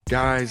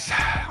Guys,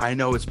 I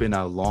know it's been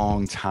a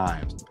long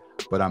time,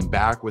 but I'm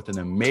back with an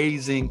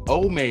amazing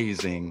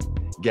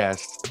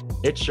guest.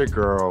 It's your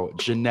girl,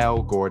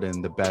 Janelle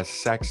Gordon, the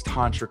best sex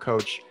tantra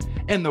coach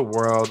in the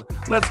world.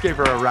 Let's give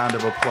her a round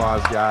of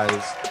applause,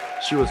 guys.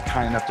 She was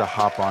kind enough to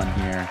hop on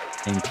here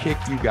and kick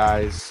you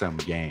guys some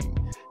game.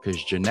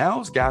 Because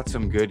Janelle's got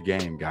some good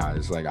game,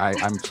 guys. Like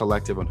I'm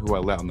selective on who I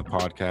let on the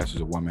podcast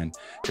as a woman,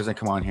 because I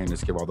come on here and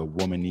just give all the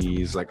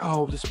womanese, like,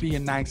 oh, just be a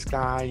nice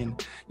guy,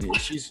 and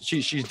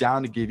she's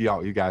down to give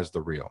you guys the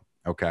real.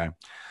 Okay,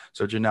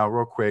 so Janelle,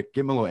 real quick,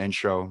 give me a little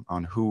intro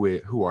on who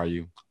are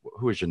you?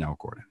 Who is Janelle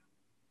Gordon?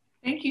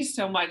 Thank you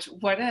so much.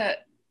 What a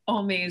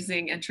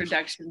amazing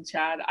introduction,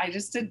 Chad. I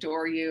just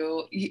adore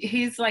you.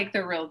 He's like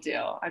the real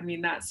deal. I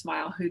mean, that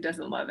smile, who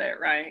doesn't love it,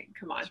 right?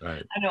 Come on.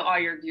 Right. I know all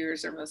your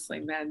viewers are mostly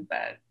men,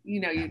 but you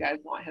guys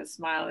want his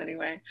smile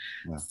anyway.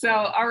 Yeah. So,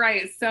 all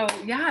right.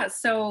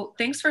 So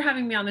thanks for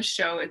having me on the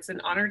show. It's an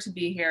honor to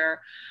be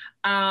here.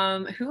 Who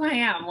I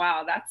am.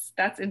 Wow.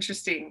 That's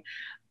interesting.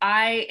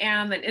 I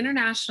am an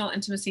international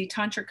intimacy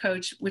tantra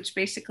coach, which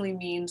basically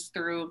means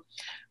through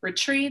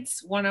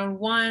retreats,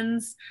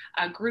 one-on-ones,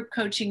 group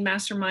coaching,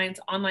 masterminds,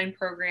 online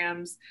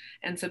programs,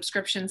 and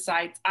subscription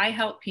sites. I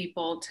help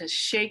people to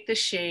shake the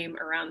shame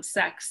around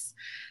sex,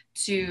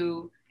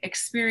 to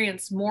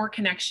experience more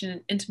connection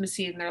and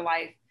intimacy in their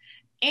life,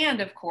 and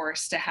of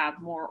course, to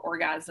have more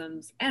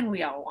orgasms. And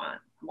we all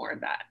want more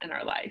of that in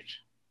our life.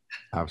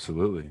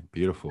 Absolutely.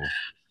 Beautiful.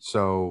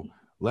 So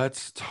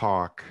let's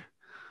talk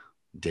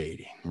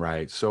dating,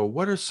 right? So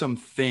what are some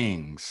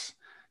things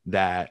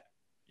that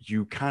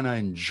you kind of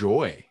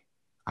enjoy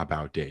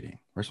about dating?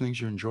 What are some things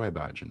you enjoy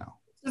about it, Janelle?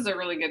 This is a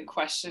really good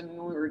question. We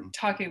were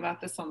talking about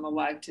this on the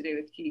live today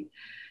with Keith.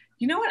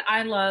 You know what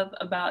I love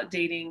about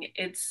dating?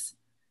 It's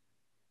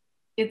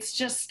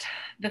just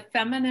the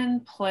feminine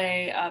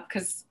play of,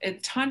 because in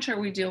Tantra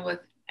we deal with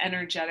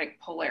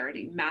energetic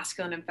polarity,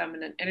 masculine and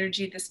feminine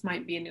energy. This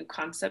might be a new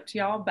concept to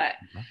y'all, but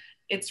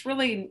it's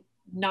really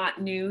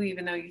not new,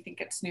 even though you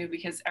think it's new,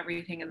 because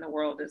everything in the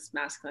world is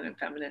masculine and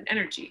feminine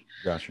energy.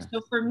 Gotcha.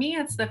 So for me,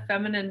 it's the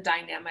feminine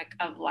dynamic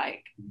of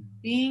like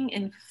being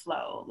in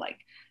flow, like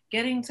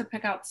getting to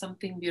pick out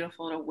something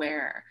beautiful to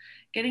wear,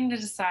 getting to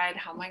decide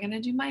how am I going to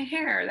do my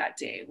hair that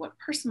day? What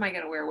purse am I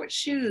going to wear? What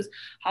shoes?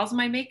 How's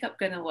my makeup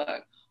going to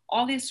look?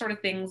 All these sort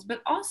of things.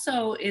 But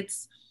also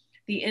it's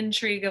the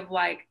intrigue of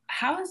like,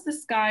 how is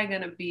this guy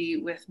going to be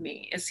with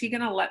me? Is he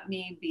going to let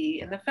me be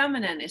in the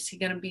feminine? Is he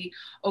going to be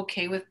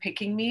okay with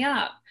picking me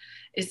up?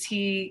 Is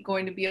he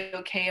going to be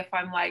okay if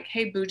I'm like,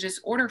 hey, boo,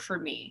 just order for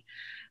me?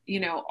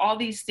 All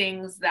these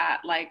things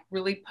that like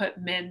really put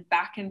men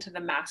back into the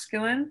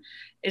masculine.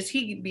 Is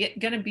he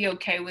going to be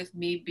okay with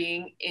me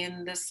being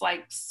in this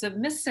like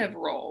submissive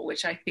role,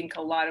 which I think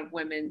a lot of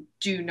women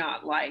do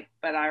not like,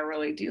 but I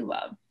really do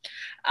love.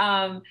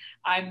 I'm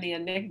the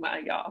enigma,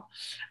 y'all.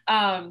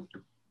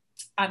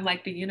 I'm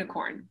like the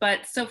unicorn.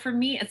 But so for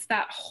me, it's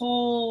that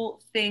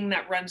whole thing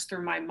that runs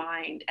through my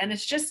mind. And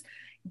it's just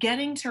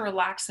getting to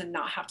relax and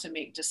not have to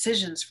make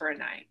decisions for a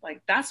night.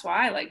 Like that's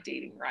why I like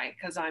dating, right?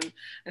 Because I'm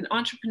an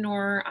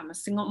entrepreneur, I'm a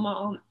single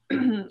mom,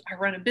 I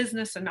run a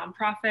business, a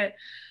nonprofit.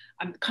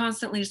 I'm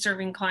constantly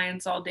serving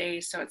clients all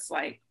day. So it's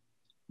like,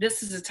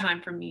 this is a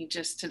time for me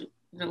just to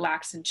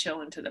relax and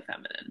chill into the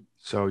feminine.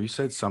 So you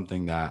said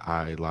something that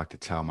I like to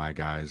tell my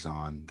guys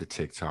on the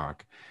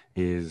TikTok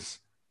is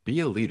be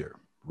a leader,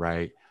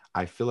 right?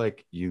 I feel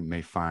like you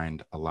may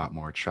find a lot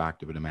more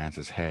attractive if a man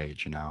says, hey,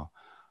 Janelle,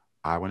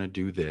 I want to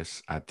do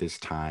this at this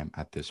time,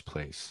 at this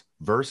place,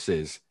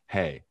 versus,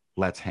 hey,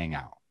 let's hang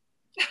out.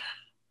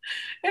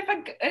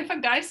 If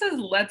a guy says,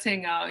 let's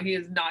hang out,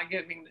 I'm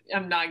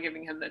not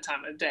giving him the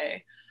time of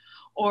day.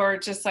 Or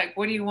just like,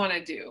 what do you want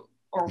to do?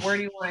 Or where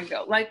do you want to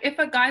go? Like if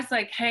a guy's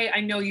like, hey, I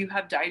know you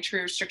have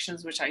dietary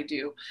restrictions, which I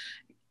do,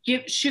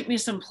 shoot me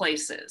some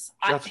places.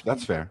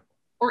 That's fair.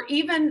 Or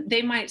even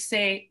they might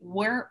say,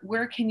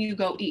 where can you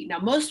go eat? Now,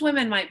 most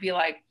women might be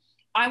like,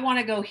 I want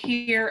to go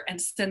here, and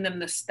send them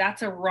this.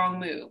 That's a wrong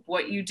move.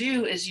 What you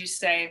do is you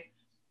say,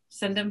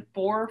 send them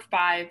 4 or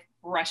 5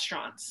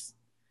 restaurants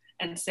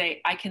and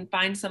say, I can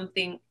find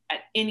something at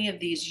any of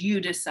these, you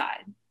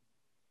decide.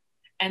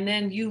 And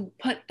then you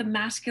put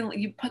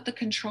the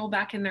control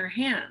back in their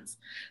hands.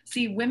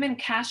 See, women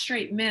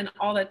castrate men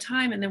all the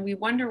time, and then we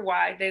wonder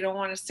why they don't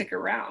want to stick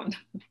around.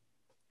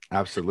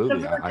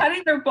 Absolutely. They're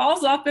cutting their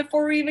balls off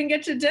before we even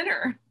get to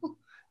dinner.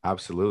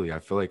 Absolutely. I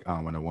feel like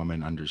when a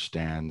woman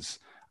understands,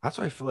 that's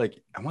why I feel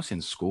like almost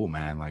in school,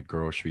 man, like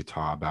girls should be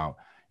taught about,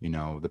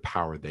 the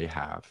power they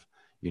have.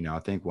 I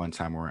think one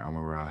time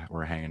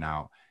we're hanging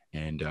out,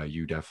 and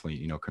you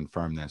definitely,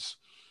 confirm this.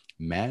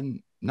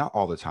 Men, not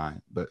all the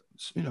time, but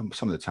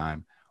some of the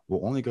time,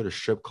 will only go to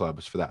strip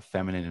clubs for that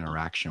feminine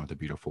interaction with a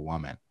beautiful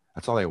woman.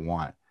 That's all they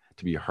want.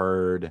 To be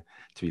heard,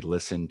 to be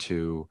listened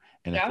to.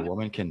 And if a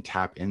woman can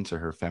tap into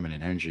her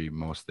feminine energy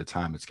most of the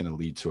time, it's going to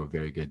lead to a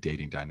very good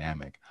dating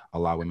dynamic. A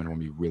lot of women will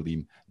be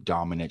really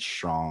dominant,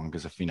 strong,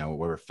 because if,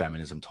 whatever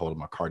feminism told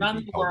them, or Cardi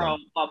B told them,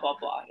 blah, blah,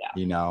 blah.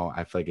 Yeah.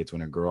 I feel like it's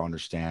when a girl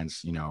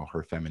understands,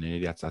 her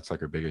femininity, that's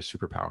like her biggest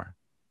superpower.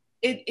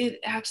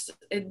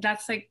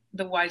 That's like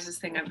the wisest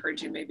thing I've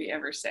heard you maybe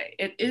ever say.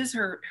 It is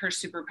her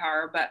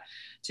superpower. But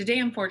today,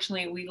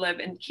 unfortunately, we live,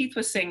 and Keith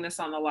was saying this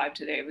on the live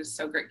today. It was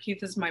so great.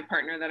 Keith is my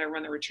partner that I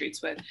run the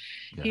retreats with.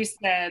 Yeah. He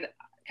said,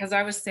 because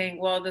I was saying,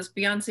 well, this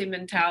Beyonce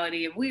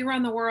mentality of we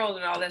run the world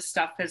and all this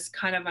stuff is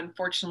kind of,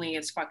 unfortunately,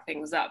 it's fucked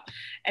things up.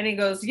 And he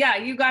goes, yeah,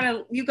 you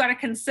gotta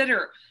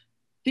consider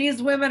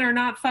these women are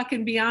not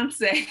fucking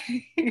Beyonce.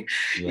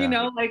 You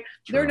know, like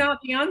they're not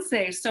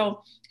Beyonce.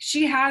 So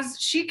she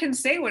can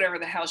say whatever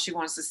the hell she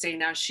wants to say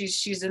now.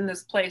 She's in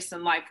this place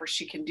in life where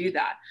she can do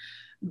that.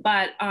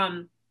 But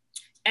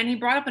and he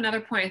brought up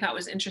another point I thought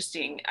was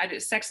interesting.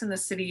 Sex and the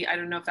City, I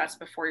don't know if that's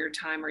before your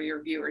time or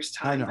your viewers'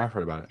 time. I know, I've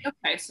heard about it.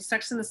 Okay, so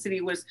Sex and the City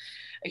was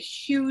a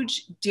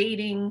huge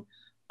dating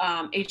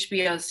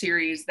HBO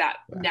series that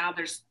now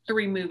there's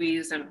 3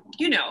 movies and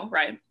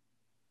right?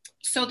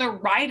 So the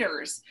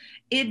writers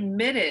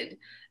admitted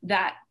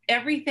that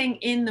everything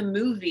in the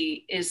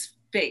movie is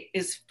fake,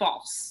 is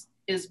false,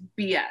 is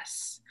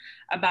BS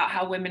about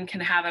how women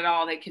can have it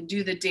all. They can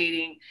do the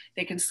dating,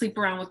 they can sleep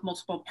around with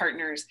multiple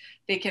partners,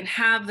 they can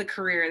have the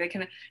career,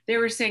 they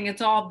were saying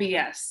it's all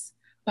BS,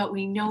 but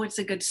we know it's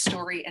a good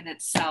story and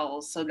it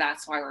sells. So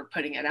that's why we're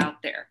putting it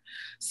out there.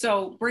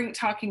 So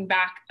talking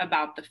back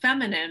about the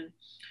feminine,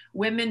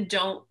 women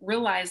don't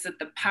realize that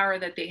the power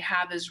that they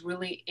have is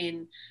really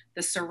in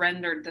the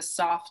surrendered, the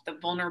soft, the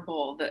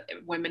vulnerable.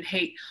 Men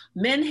hate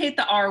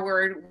the R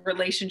word,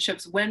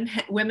 relationships.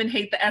 Women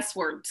hate the S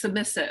word,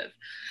 submissive.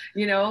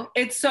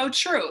 It's so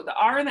true. The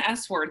R and the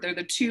S word, they're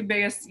the 2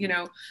 biggest,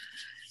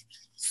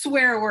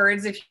 swear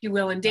words, if you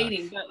will, in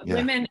dating. But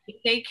women, if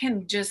they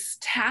can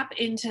just tap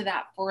into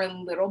that for a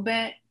little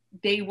bit,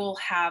 they will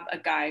have a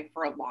guy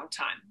for a long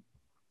time.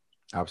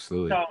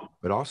 Absolutely.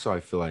 But also I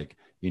feel like,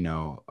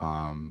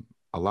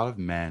 a lot of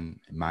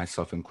men,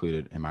 myself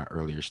included, in my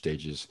earlier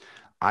stages,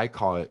 I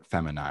call it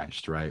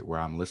feminized, right? Where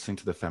I'm listening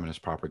to the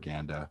feminist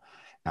propaganda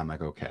and I'm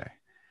like, okay,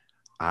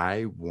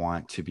 I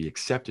want to be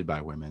accepted by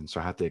women. So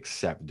I have to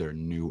accept their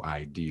new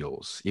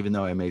ideals, even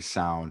though it's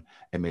kind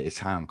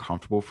of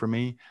uncomfortable for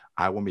me.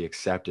 I want to be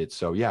accepted.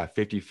 So yeah,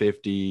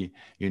 50-50,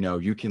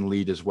 you can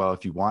lead as well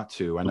if you want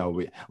to. I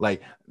know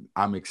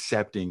I'm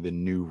accepting the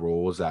new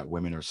roles that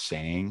women are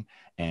saying.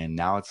 And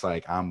now it's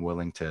like, I'm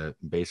willing to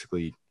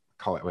basically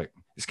call it,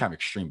 it's kind of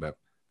extreme, but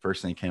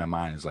first thing that came to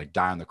mind is like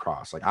die on the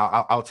cross. Like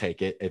I'll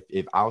take it.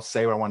 If I'll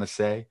say what I want to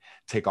say,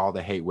 take all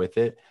the hate with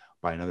it.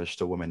 But I know there's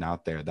still women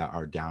out there that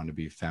are down to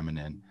be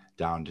feminine,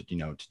 down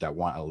to, that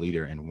want a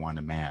leader and want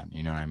a man.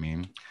 You know what I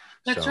mean?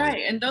 That's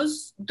right. And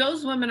those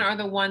women are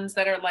the ones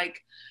that are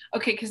like,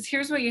 okay, because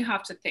here's what you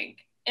have to think.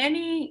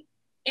 Any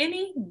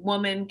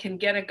woman can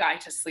get a guy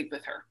to sleep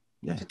with her,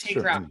 to take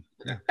her out.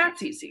 Yeah.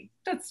 That's easy.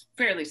 That's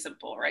fairly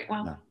simple, right?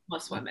 Well,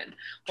 most women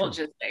will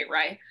just say,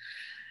 right?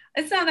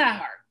 It's not that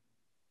hard.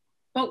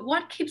 But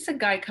what keeps a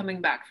guy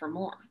coming back for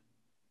more?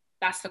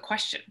 That's the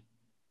question.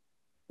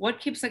 What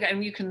keeps a guy,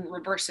 and you can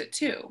reverse it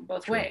too,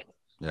 both ways.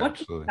 Yeah, what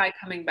keeps a guy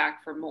coming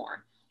back for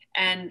more?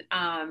 And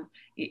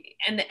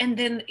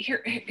then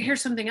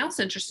here's something else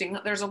interesting.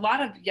 There's a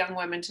lot of young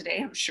women today,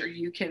 I'm sure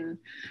you can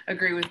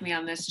agree with me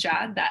on this,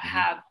 Chad, that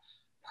have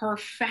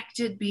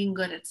perfected being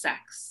good at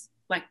sex.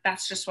 Like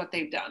that's just what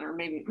they've done, or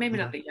maybe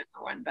not the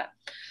younger one, but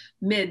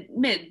mid,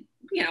 late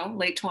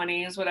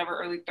 20s, whatever,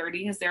 early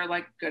 30s, they're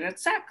like good at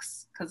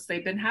sex because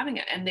they've been having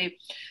it. And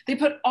they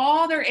put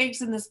all their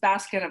eggs in this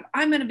basket of,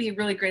 I'm going to be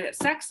really great at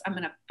sex. I'm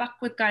going to fuck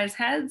with guys'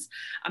 heads.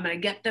 I'm going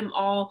to get them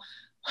all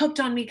hooked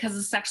on me because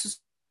the sex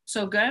is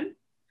so good.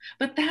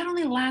 But that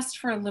only lasts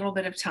for a little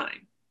bit of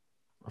time.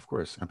 Of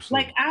course,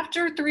 absolutely. Like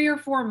after 3 or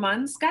 4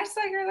 months, guys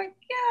are like,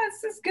 yeah,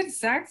 this is good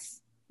sex.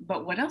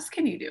 But what else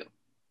can you do?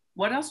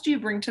 What else do you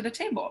bring to the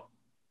table?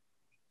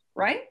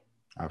 Right?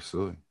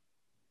 Absolutely.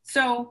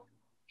 So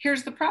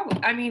here's the problem.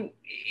 I mean,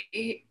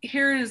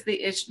 here is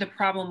the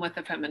problem with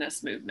the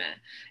feminist movement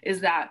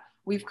is that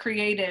we've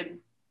created,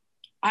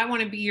 I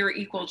want to be your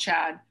equal,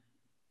 Chad,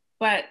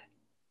 but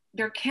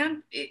it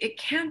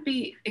can't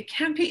be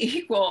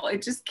equal.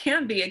 It just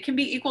can't be. It can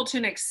be equal to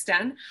an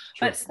extent,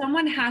 but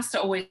someone has to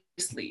always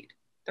lead.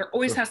 There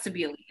always has to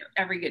be a leader.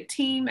 Every good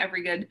team,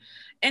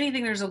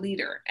 anything, there's a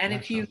leader. And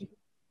if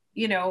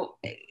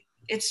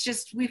it's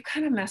just, we've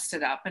kind of messed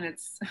it up, and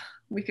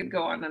we could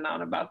go on and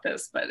on about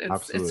this, but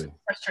it's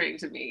frustrating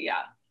to me.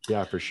 Yeah.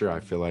 Yeah, for sure. I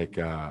feel like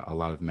a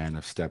lot of men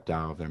have stepped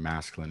out of their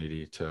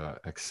masculinity to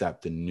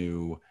accept the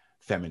new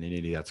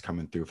femininity that's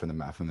coming through from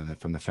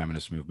the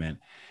feminist movement.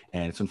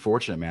 And it's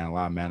unfortunate, man. A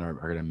lot of men are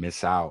going to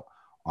miss out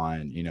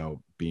on,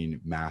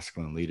 being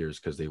masculine leaders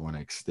because they want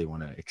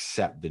to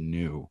accept the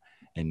new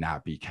and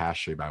not be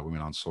castrated by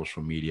women on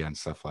social media and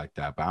stuff like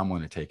that. But I'm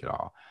going to take it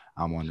all.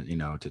 I'm going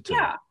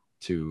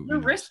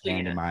to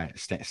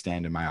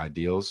stand in my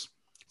ideals,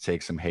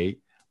 take some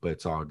hate, but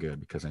it's all good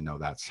because I know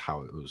that's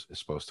how it's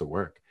supposed to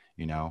work.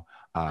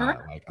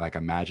 Like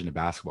imagine a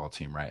basketball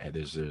team, right?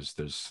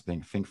 There's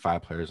think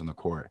 5 players on the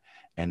court,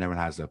 and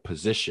everyone has a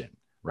position,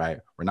 right?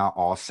 We're not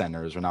all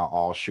centers. We're not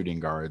all shooting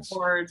guards.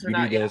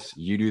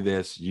 You do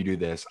this, you do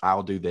this.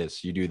 I'll do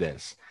this, you do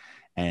this.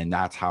 And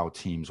that's how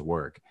teams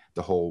work.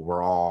 the whole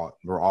we're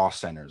all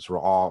centers, we're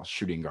all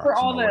shooting For guards.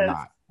 all No, we're this.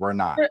 not. We're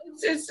not.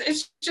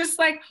 It's just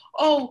like,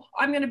 oh,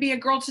 I'm going to be a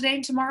girl today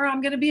and tomorrow I'm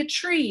going to be a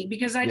tree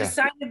because I Yeah.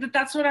 decided that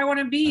that's what I want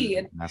to be.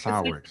 And That's how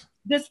it like works.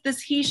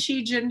 this he,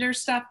 she, gender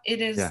stuff, it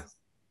is Yeah.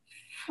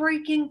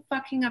 freaking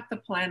fucking up the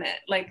planet.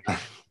 Like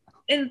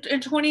in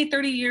 20,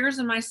 30 years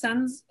and my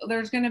sons,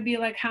 there's going to be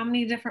like how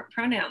many different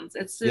pronouns?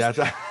 It's just,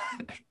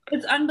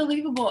 it's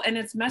unbelievable. And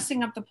it's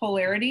messing up the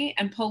polarity,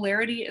 and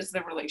polarity is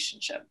the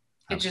relationship.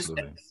 It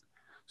Absolutely. just is.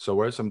 So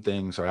what are some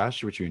things, I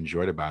asked you what you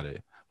enjoyed about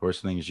it. What are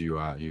some things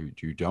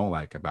you don't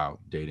like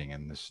about dating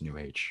in this new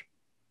age?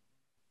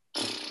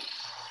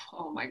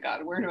 Oh my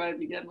God, where do I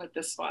begin with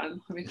this one?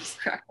 Let me just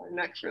crack my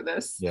neck for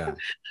this. Yeah.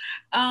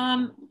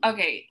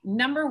 Okay,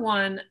 number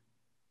one,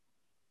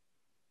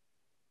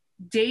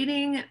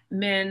 dating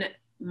men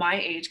my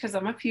age, because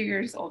I'm a few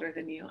years older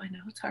than you. I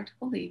know it's hard to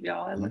believe,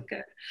 y'all. I look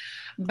good.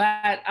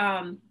 But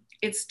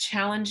it's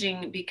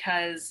challenging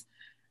because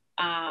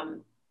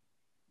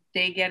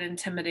they get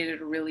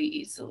intimidated really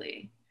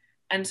easily.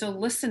 And so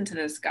listen to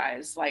this,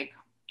 guys. Like,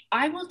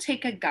 I will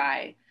take a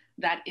guy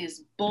that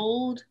is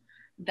bold,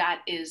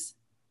 that is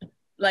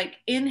like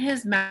in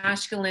his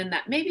masculine,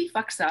 that maybe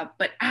fucks up,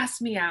 but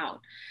asks me out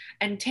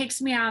and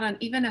takes me out on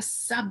even a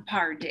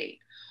subpar date,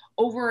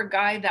 over a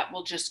guy that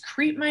will just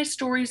creep my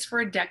stories for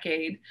a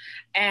decade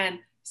and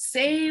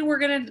say we're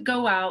going to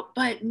go out,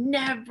 but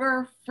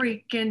never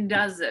freaking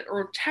does it,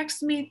 or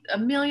text me a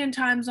million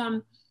times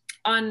on,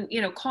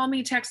 call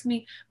me, text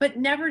me, but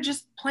never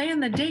just plan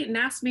the date and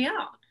ask me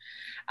out.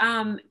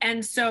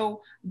 And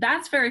so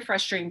that's very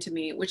frustrating to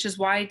me, which is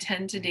why I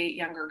tend to date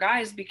younger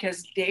guys,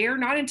 because they are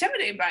not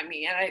intimidated by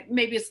me. And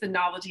maybe it's the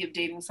novelty of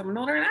dating someone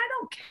older, and I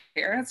don't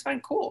care. That's fine.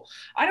 Cool.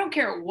 I don't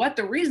care what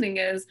the reasoning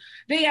is.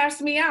 They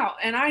ask me out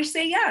and I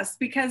say yes,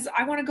 because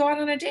I want to go out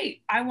on a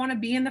date. I want to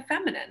be in the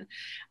feminine.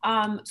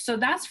 So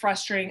that's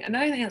frustrating.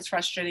 Another thing that's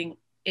frustrating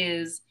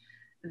is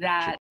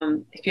that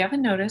if you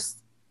haven't noticed,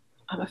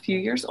 I'm a few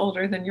years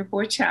older than your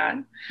boy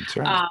Chad. That's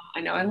right. I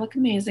know I look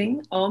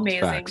amazing. Oh,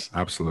 amazing. Facts.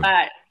 Absolutely.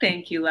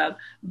 Thank you, love.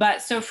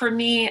 But so for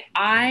me,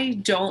 I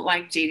don't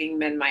like dating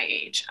men my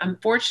age.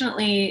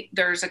 Unfortunately,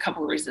 there's a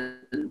couple of reasons.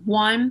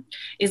 One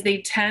is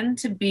they tend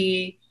to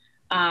be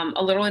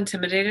a little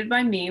intimidated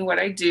by me, what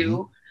I do.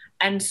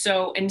 Mm-hmm. And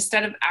so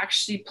instead of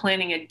actually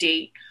planning a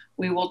date,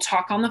 we will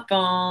talk on the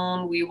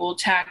phone, we will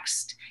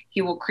text,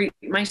 he will create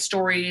my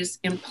stories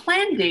and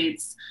plan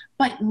dates,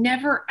 but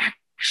never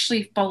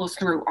actually follows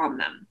through on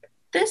them.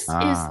 This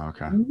is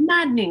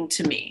maddening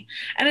to me.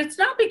 And it's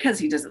not because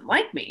he doesn't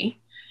like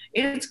me.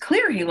 It's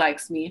clear he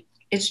likes me.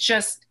 It's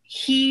just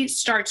he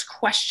starts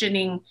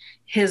questioning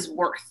his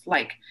worth.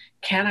 Like,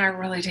 can I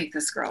really take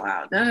this girl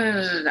out? Da, da,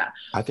 da, da.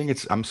 I think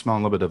I'm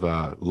smelling a little bit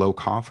of low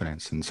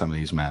confidence in some of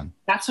these men.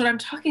 That's what I'm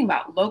talking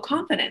about, low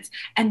confidence.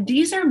 And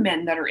these are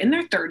men that are in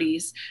their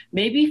 30s,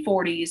 maybe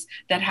 40s,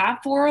 that have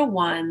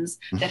 401s,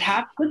 that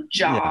have a good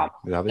job,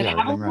 that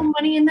have a little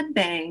money in the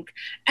bank,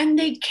 and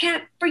they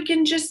can't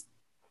freaking just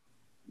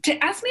to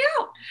ask me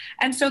out.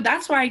 And so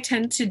that's why I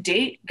tend to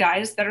date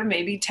guys that are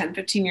maybe 10,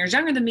 15 years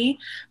younger than me,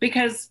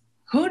 because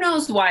who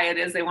knows why it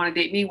is they want to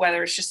date me,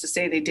 whether it's just to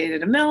say they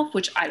dated a MILF,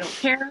 which I don't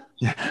care.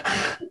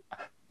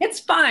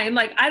 It's fine.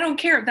 Like, I don't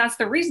care if that's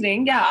the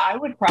reasoning. Yeah, I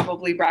would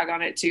probably brag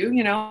on it too.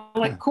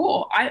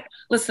 Cool.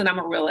 Listen, I'm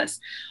a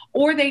realist.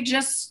 Or they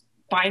just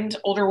find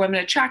older women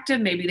attractive.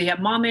 Maybe they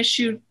have mom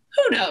issue.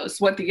 Who knows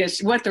what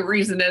the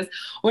reason is.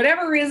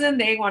 Whatever reason,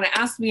 they want to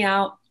ask me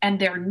out and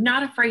they're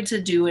not afraid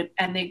to do it.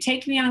 And they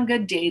take me on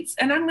good dates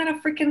and I'm going to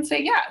freaking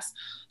say yes.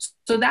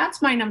 So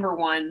that's my number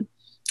one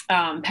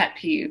pet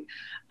peeve.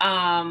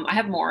 I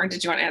have more.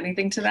 Did you want to add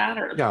anything to that?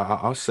 Or? Yeah,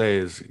 I'll say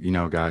is,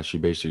 guys, she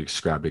basically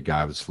described a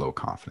guy with low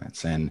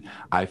confidence. And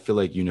I feel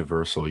like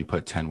universal, you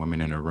put 10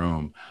 women in a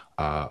room,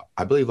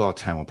 I believe all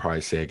 10 will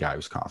probably say a guy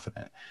who's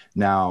confident.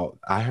 Now,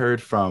 I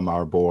heard from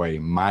our boy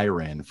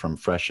Myron from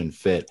Fresh and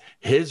Fit,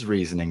 his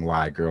reasoning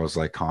why girls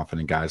like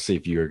confident guys. See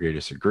if you agree or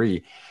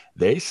disagree.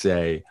 They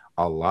say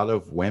a lot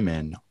of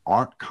women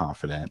aren't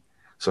confident.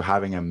 So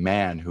having a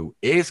man who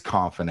is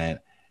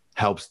confident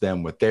helps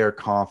them with their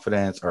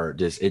confidence, or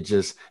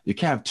you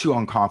can't have two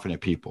unconfident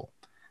people.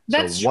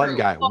 That's so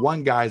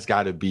one guy's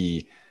got to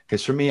be,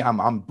 because for me,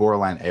 I'm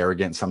borderline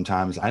arrogant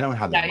sometimes. I don't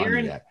have the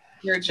money yet.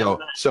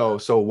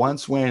 So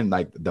once when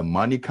like the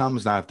money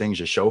comes, now things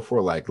to show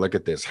for, like, look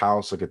at this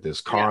house, look at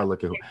this car,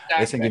 look at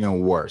it's gonna get even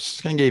worse.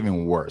 It's gonna get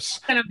even worse.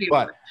 It's gonna be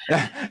worse.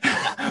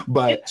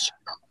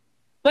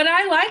 But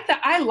I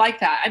like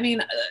that. I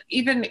mean,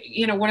 even,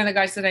 one of the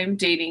guys that I'm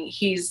dating,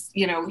 he's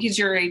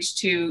your age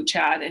too,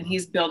 Chad, and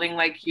he's building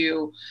like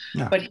you,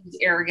 but he's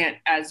arrogant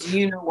as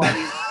you know what.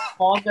 He's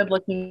all good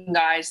looking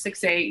guy,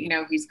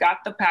 6'8", he's got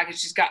the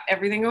package, he's got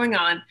everything going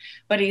on,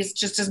 but he's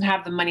just doesn't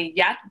have the money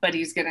yet, but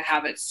he's going to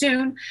have it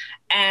soon.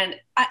 And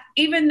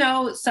even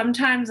though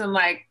sometimes I'm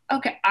like,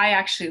 okay, I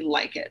actually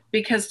like it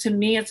because to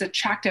me it's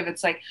attractive.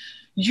 It's like,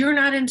 you're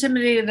not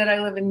intimidated that I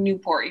live in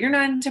Newport. You're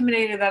not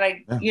intimidated that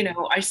I, Yeah. you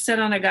know, I sit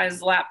on a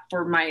guy's lap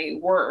for my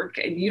work,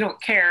 and you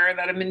don't care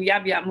that I'm in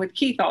Yab Yab with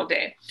Keith all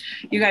day.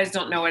 You guys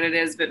don't know what it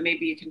is, but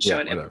maybe you can show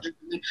it.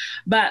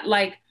 But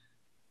like,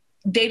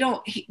 they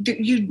don't,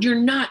 you're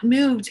not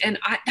moved. And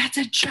that's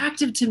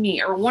attractive to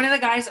me. Or one of the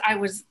guys I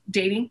was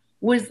dating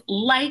was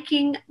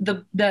liking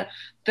the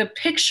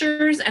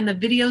pictures and the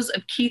videos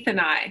of Keith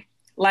and I,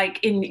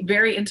 like in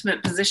very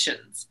intimate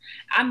positions.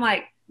 I'm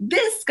like,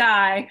 this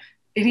guy,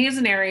 and he is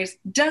an Aries,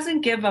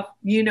 doesn't give a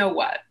you know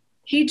what.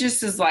 He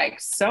just is like,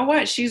 so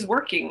what? She's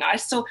working.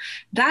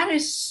 That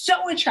is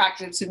so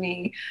attractive to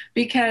me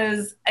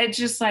because it's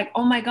just like,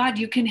 oh my God,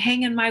 you can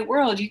hang in my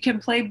world. You can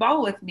play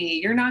ball with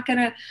me. You're not going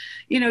to,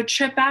 you know,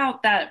 trip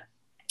out that,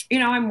 you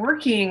know, I'm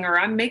working or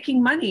I'm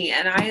making money.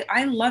 And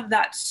I love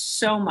that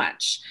so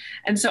much.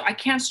 And so I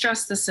can't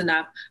stress this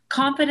enough.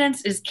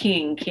 Confidence is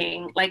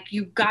king. Like,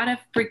 you got to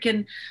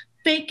freaking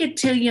fake it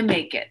till you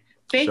make it.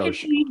 Fake it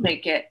till you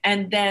make it.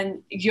 And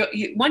then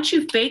once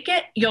you fake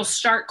it, you'll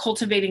start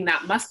cultivating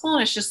that muscle.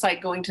 And it's just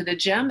like going to the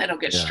gym. It'll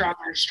get stronger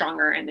and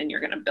stronger, and then you're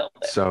going to build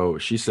it. So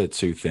she said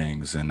two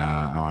things, and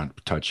I want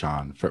to touch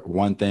on. For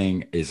one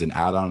thing is an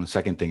add-on. The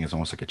second thing is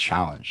almost like a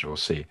challenge. We'll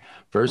see.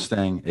 First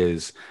thing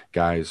is,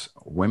 guys,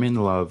 women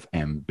love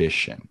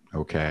ambition,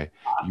 okay?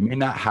 You may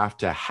not have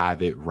to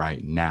have it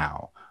right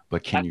now,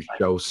 but can you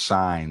show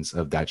signs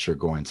of that you're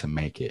going to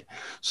make it?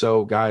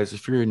 So guys,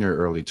 if you're in your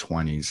early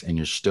 20s and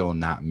you're still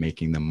not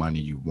making the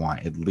money you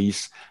want, at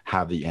least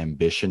have the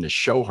ambition to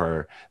show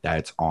her that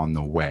it's on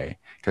the way.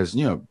 Because,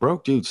 you know,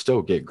 broke dudes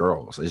still get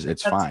girls.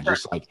 It's fine.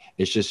 Just like,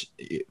 it's just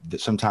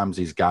sometimes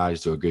these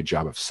guys do a good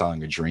job of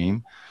selling a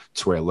dream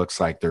to where it looks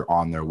like they're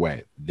on their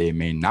way. They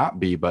may not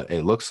be, but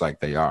it looks like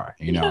they are,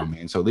 you know what I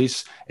mean? So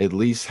at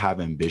least have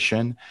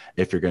ambition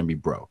if you're going to be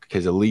broke,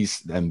 because at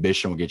least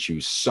ambition will get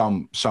you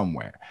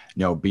somewhere.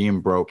 You know, being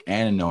broke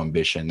and no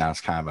ambition,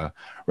 that's kind of a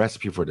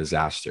recipe for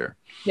disaster.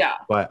 Yeah.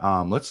 But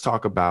let's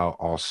talk about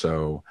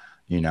also,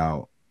 you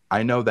know,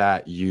 I know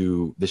that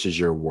this is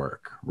your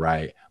work,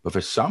 right? But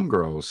for some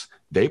girls,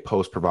 they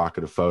post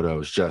provocative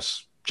photos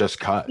just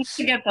cause. Just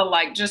to get the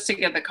like, just to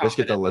get the comment.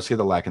 Let's get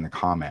the like in the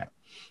comment.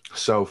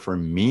 So for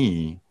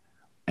me,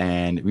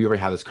 and we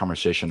already had this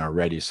conversation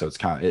already, so it's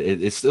kind of,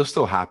 it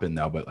still happened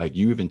though, but like,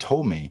 you even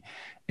told me,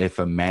 if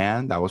a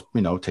man that was,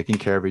 you know, taking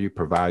care of you,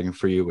 providing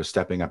for you, was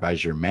stepping up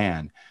as your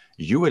man,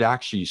 you would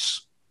actually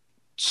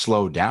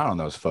slow down on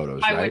those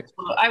photos, right?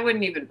 I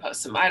wouldn't even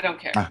post them. I don't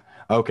care.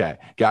 Okay,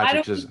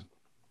 gotcha.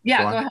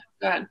 Go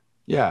ahead.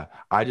 Yeah,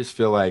 I just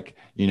feel like,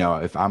 you know,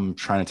 if I'm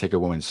trying to take a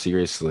woman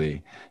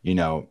seriously, you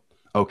know,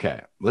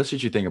 okay, let's see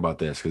what you think about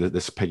this, because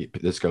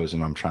this goes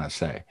in what I'm trying to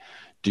say.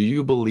 Do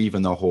you believe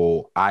in the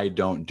whole I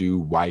don't do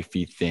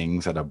wifey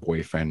things at a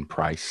boyfriend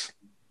price?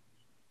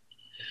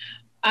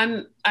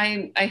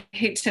 I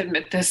hate to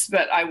admit this,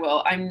 but I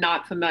will. I'm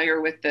not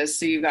familiar with this,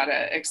 so you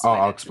gotta explain.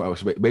 I'll explain.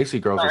 So basically,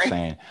 girls are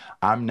saying,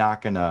 I'm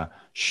not gonna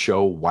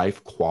show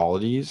wife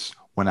qualities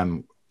when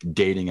I'm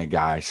dating a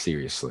guy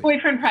seriously.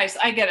 Boyfriend price.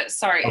 I get it.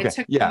 Sorry. Okay. It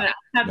took me a minute.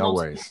 I have no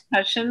multiple worries.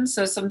 Questions,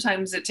 so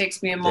sometimes it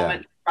takes me a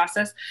moment to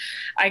process.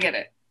 I get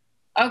it.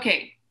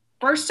 Okay.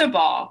 First of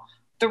all,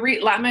 I'm going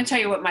to tell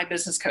you what my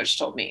business coach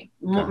told me.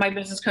 Okay. My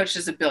business coach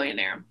is a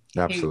billionaire.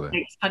 Absolutely. He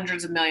makes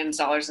hundreds of millions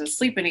of dollars in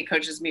sleep, and he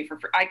coaches me for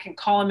free. I can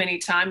call him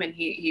anytime, and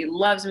he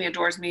loves me,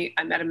 adores me.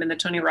 I met him in the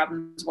Tony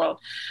Robbins world.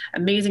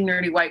 Amazing,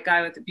 nerdy white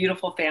guy with a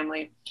beautiful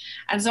family.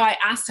 And so I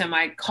asked him,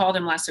 I called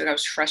him last week. I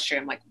was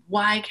frustrated. I'm like,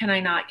 why can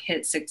I not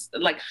hit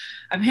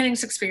I'm hitting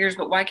six figures,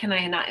 but why can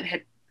I not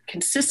hit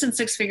consistent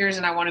six figures?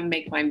 And I want to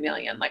make my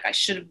million. Like, I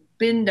should have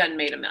made $1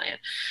 million.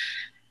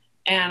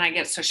 And I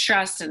get so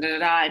stressed and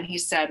And he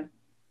said,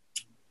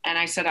 and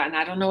I said, and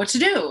I don't know what to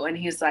do. And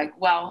he's like,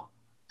 well,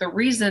 the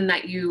reason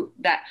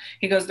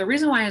the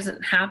reason why it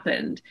hasn't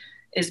happened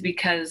is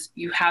because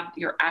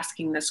you're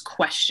asking this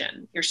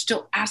question. You're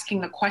still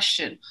asking the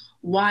question,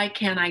 why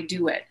can't I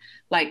do it?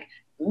 Like,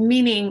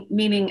 meaning,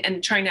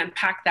 and trying to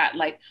unpack that,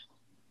 like,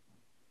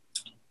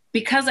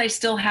 because I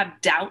still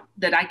have doubt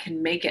that I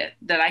can make it,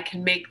 that I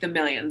can make the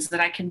millions, that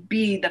I can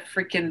be the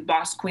freaking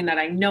boss queen that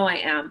I know I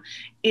am,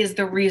 is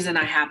the reason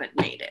I haven't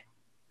made it.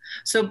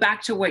 So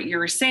back to what you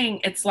were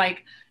saying, it's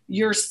like,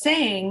 you're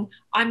saying,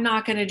 I'm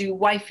not going to do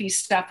wifey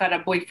stuff at a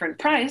boyfriend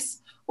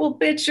price. Well,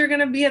 bitch, you're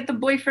going to be at the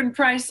boyfriend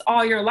price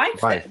all your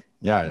life. Then.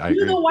 Yeah, I agree.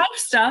 Do the wife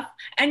stuff,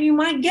 and you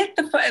might get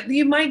the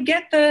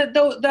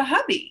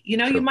hubby. You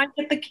know, True. You might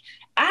get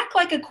act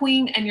like a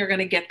queen, and you're going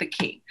to get the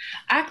king.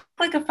 Act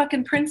like a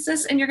fucking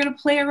princess, and you're going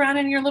to play around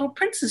in your little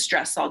princess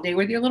dress all day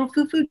with your little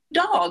foo-foo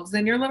dogs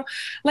and your little,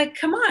 like,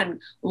 come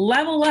on,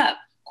 level up.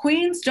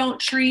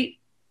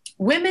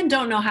 Women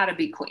don't know how to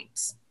be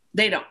queens.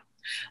 They don't.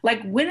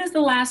 Like, when is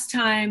the last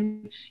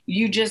time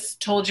you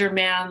just told your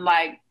man,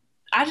 like,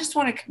 I just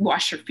want to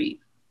wash your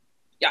feet?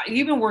 Yeah,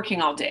 you've been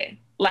working all day.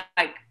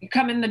 Like, you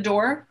come in the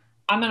door,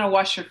 I'm going to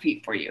wash your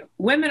feet for you.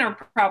 Women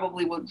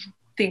would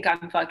think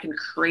I'm fucking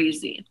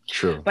crazy.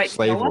 True. But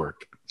slave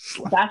work.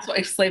 That's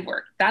why slave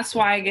work. That's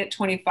why I get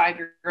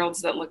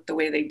 25-year-olds that look the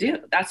way they do.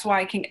 That's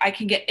why I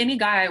can get any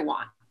guy I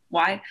want.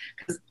 Why?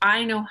 Because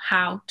I know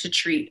how to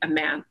treat a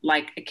man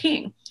like a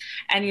king.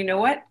 And you know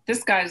what?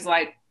 This guy's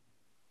like,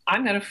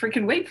 I'm gonna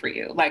freaking wait for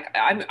you. Like,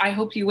 I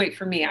hope you wait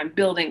for me. I'm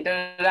building.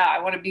 Da, da, da, I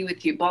want to be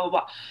with you. Blah blah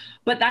blah.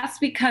 But that's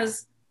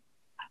because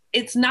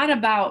it's not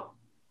about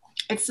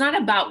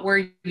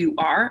where you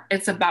are.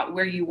 It's about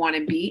where you want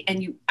to be,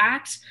 and you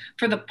act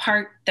for the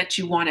part that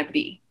you want to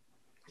be.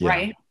 Yeah,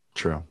 right?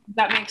 True.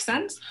 That makes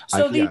sense.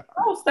 So these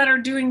girls that are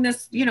doing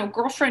this,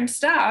 girlfriend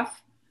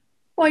stuff,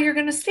 well, you're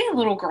going to stay a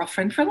little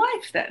girlfriend for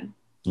life then.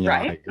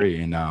 Right? I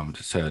agree. And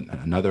just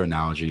another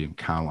analogy,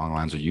 kind of along the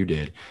lines of what you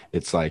did,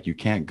 it's like you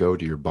can't go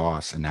to your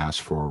boss and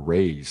ask for a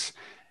raise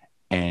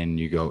and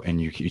you go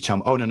and you tell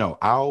them, oh, no,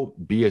 I'll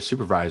be a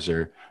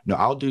supervisor. No,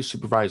 I'll do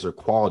supervisor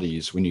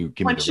qualities when you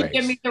give me the raise. Once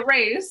you give me the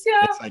raise,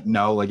 yeah. It's like,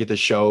 no, like, get to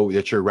show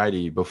that you're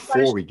ready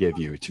before we give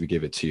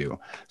it to you.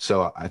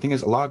 So I think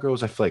there's a lot of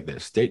girls, I feel like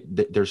this,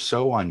 they're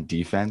so on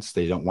defense.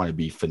 They don't want to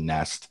be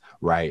finessed,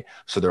 right?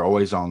 So they're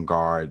always on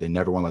guard. They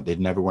never want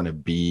to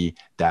be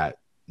that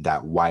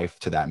wife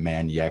to that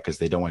man yet, because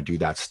they don't want to do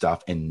that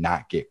stuff and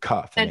not get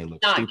cuffed and they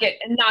look stupid.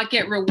 Not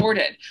get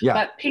rewarded. Yeah.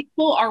 But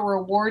people are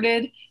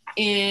rewarded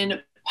in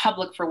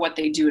public for what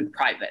they do in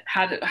private.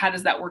 How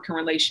does that work in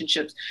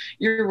relationships?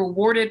 You're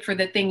rewarded for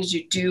the things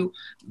you do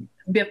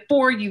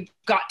before you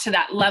got to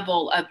that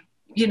level of,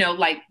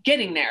 like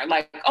getting there.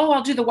 Like, oh,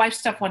 I'll do the wife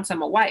stuff once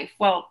I'm a wife.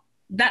 Well,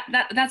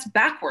 that's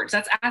backwards.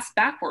 That's ass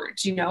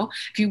backwards.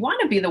 If you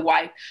want to be the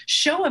wife,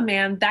 show a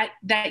man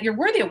that you're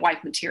worthy of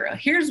wife material.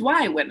 Here's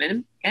why,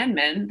 women and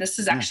men, this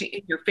is actually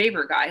in your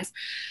favor, guys.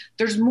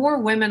 There's more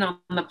women on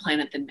the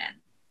planet than men.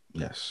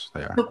 Yes,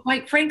 they are. But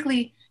quite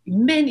frankly,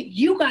 men,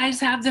 you guys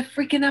have the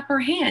freaking upper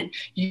hand.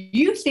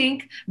 You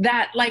think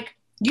that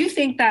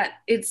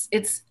it's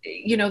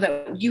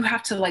that you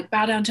have to like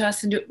bow down to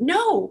us and do it.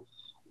 No.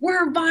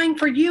 We're vying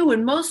for you.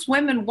 And most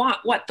women want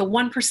what? The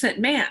 1%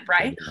 man,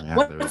 right? Yeah,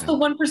 what's the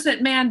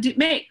 1% man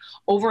make?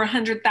 Over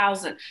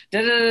 100,000,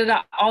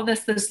 all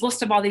this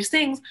list of all these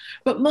things.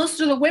 But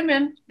most of the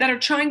women that are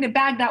trying to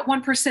bag that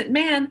 1%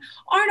 man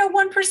aren't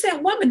a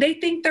 1% woman. They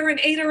think they're an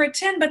 8 or a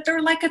 10, but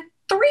they're like a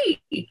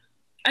 3.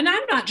 And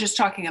I'm not just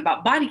talking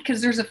about body, because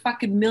there's a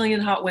fucking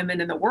million hot women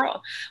in the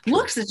world.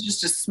 Looks is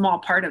just a small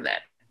part of it.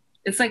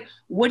 It's like,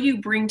 what do you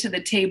bring to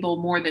the table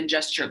more than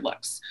just your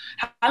looks?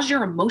 How's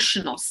your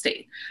emotional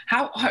state?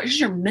 How's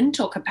your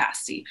mental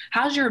capacity?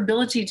 How's your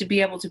ability to be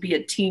able to be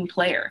a team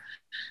player,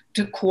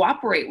 to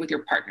cooperate with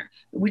your partner?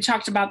 We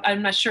talked about,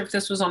 I'm not sure if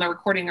this was on the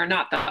recording or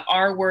not, the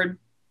R word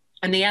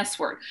and the S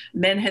word.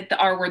 Men hate the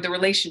R word, the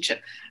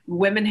relationship.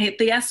 Women hate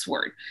the S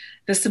word,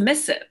 the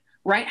submissive,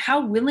 right?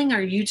 How willing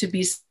are you to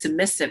be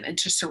submissive and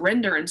to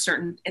surrender in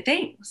certain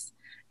things?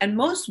 And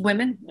most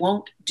women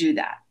won't do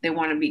that. They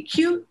want to be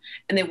cute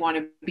and they want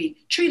to be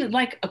treated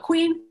like a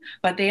queen,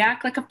 but they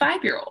act like a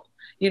 5-year-old,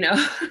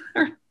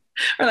 or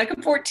like a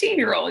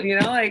 14-year-old,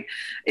 like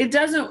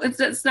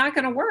it's not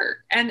going to work.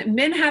 And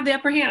men have the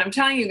upper hand. I'm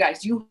telling you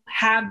guys, you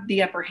have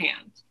the upper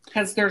hand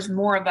because there's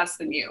more of us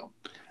than you.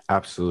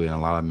 Absolutely. And a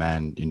lot of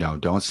men,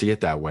 don't see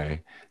it that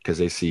way because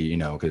they see,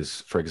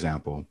 because for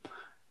example,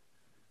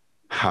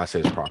 how I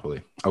say this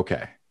properly.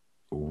 Okay.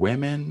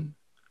 Women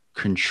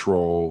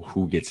control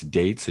who gets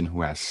dates and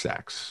who has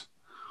sex.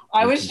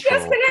 I was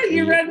just gonna,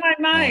 you read my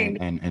mind.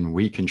 And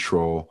we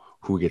control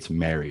who gets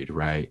married,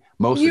 right?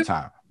 Most of the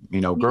time.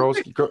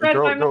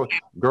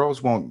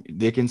 Girls won't,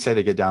 they can say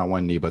they get down on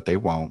one knee, but they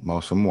won't.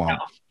 Most of them won't.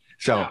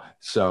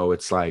 So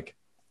it's like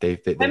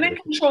women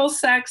control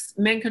sex,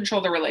 men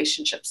control the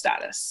relationship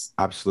status.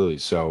 Absolutely.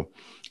 So,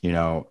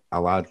 a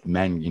lot of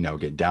men,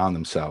 get down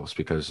themselves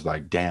because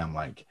like, damn,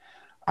 like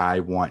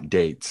I want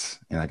dates,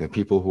 and like the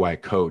people who I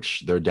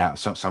coach, they're down.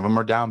 Some of them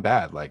are down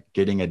bad. Like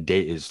getting a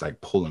date is like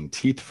pulling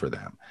teeth for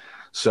them.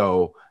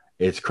 So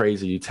it's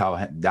crazy. You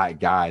tell that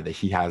guy that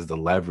he has the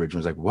leverage, and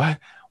it's like, what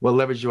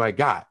leverage do I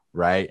got?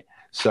 Right.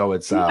 So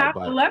it's you have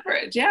the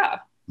leverage. Yeah.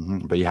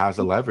 But he has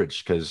the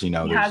leverage because, he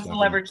has the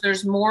leverage.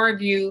 There's more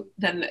of you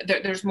than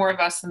there's more of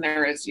us than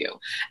there is you.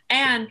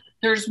 And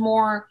there's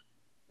more.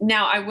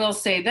 Now I will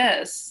say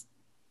this.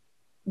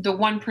 The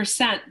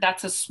 1%,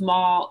 that's a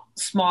small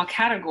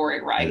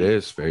category, right? It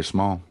is very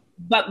small.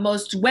 But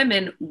most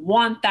women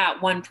want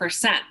that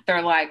 1%.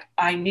 They're like,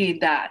 I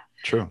need that.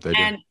 True. They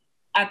and do.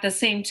 At the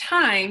same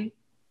time,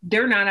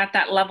 they're not at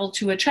that level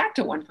to attract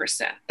a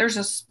 1%. There's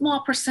a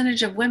small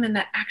percentage of women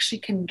that actually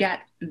can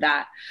get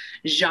that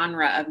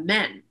genre of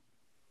men,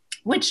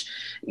 which,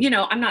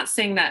 I'm not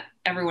saying that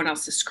everyone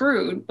else is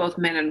screwed, both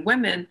men and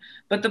women.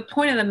 But the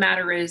point of the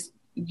matter is,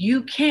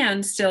 you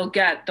can still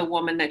get the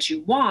woman that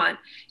you want.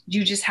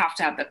 You just have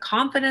to have the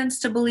confidence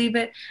to believe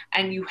it.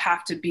 And you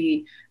have to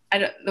be,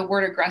 the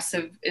word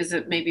aggressive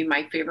isn't maybe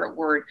my favorite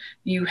word.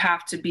 You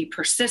have to be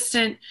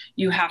persistent.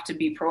 You have to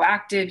be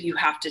proactive. You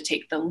have to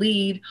take the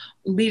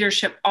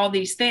leadership, all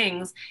these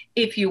things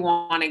if you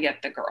want to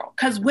get the girl.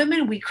 Because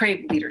women, we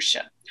crave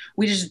leadership.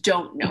 We just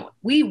don't know it.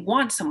 We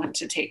want someone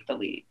to take the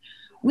lead.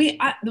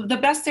 The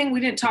best thing, we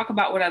didn't talk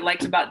about what I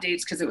liked about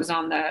dates because it was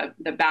on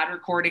the bad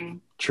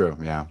recording. True.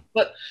 Yeah.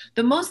 But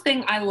the most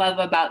thing I love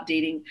about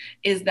dating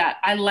is that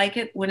I like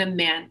it when a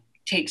man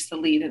takes the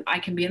lead and I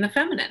can be in the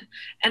feminine,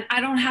 and I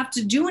don't have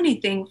to do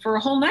anything for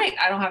a whole night.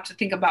 I don't have to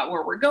think about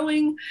where we're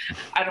going.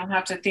 I don't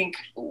have to think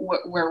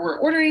where we're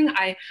ordering.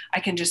 I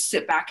can just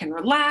sit back and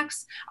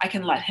relax. I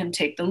can let him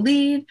take the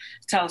lead,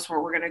 tell us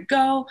where we're going to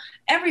go,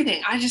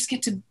 everything. I just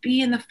get to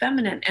be in the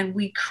feminine, and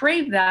we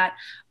crave that.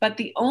 But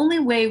the only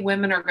way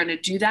women are going to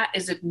do that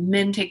is if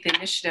men take the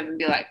initiative and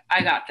be like,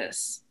 I got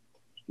this.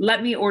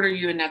 Let me order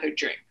you another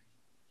drink.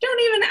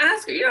 Don't even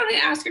ask her. You don't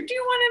even ask her, do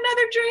you want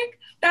another drink?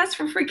 That's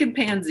for freaking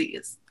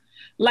pansies.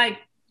 Like,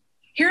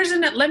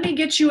 let me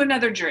get you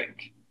another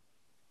drink.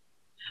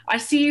 I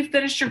see you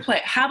finished your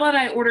plate. How about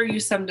I order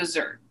you some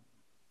dessert?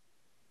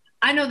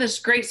 I know this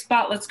great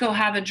spot. Let's go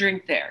have a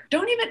drink there.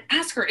 Don't even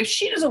ask her. If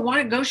she doesn't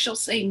want to go, she'll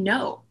say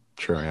no.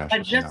 Sure, yeah.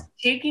 But just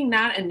taking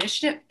that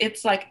initiative,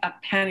 it's like a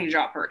panty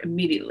dropper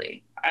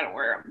immediately. I don't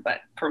wear them, but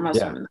for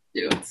most women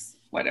do. It's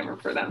whatever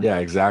for them. Yeah,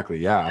 exactly.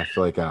 Yeah, I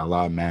feel like a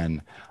lot of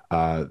men,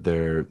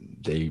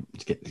 they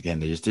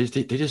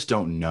just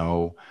don't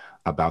know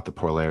about the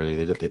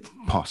polarity.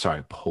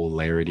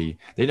 Polarity.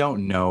 They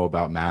don't know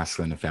about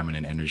masculine and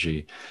feminine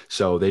energy,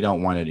 so they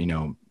don't want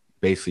to,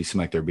 basically seem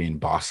like they're being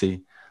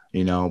bossy,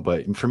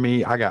 But for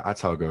me, I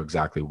tell a girl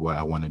exactly what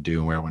I want to do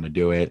and where I want to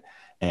do it.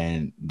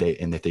 And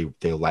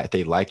if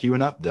they like you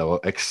enough,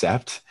 they'll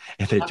accept.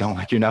 If they don't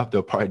like you enough,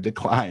 they'll probably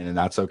decline, and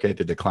that's okay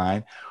to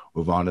decline.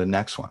 Move on to the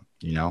next one,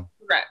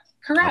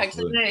 Correct.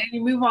 Absolutely. And then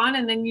you move on,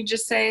 and then you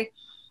just say,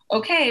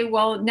 okay,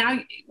 well, now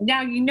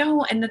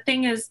and the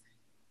thing is,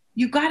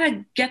 you got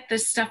to get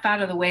this stuff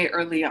out of the way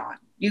early on.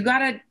 You got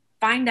to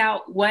find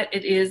out what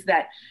it is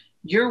that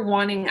you're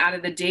wanting out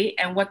of the date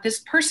and what this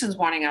person's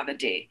wanting out of the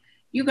date.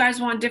 You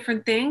guys want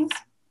different things?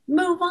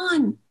 Move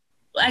on.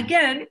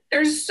 Again,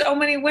 there's so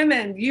many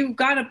women. You've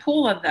got a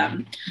pool of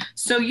them.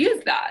 So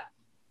use that,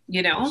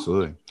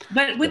 Absolutely.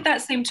 But with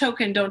that same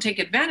token, don't take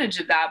advantage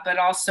of that, but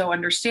also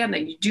understand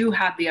that you do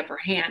have the upper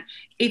hand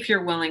if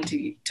you're willing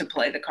to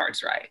play the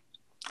cards right.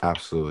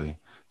 Absolutely.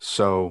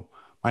 So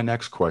my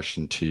next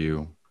question to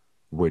you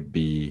would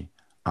be,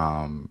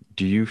 I'm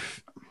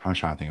trying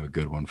to think of a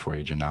good one for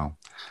you, Janelle,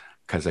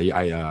 because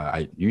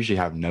I usually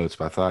have notes,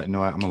 but I thought, I'm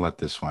going to let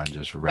this one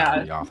just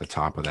rattle you off the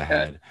top of the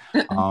head.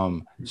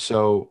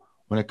 So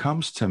when it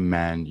comes to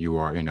men you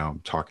are,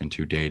 talking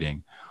to,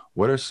 dating,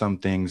 what are some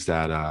things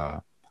that,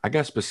 I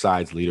guess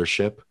besides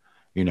leadership,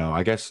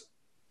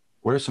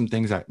 what are some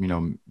things that,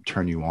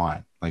 turn you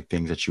on, like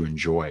things that you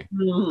enjoy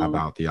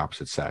about the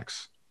opposite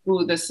sex?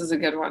 Ooh, this is a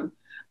good one.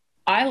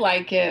 I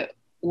like it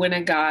when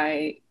a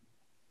guy,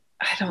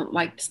 I don't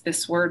like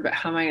this word, but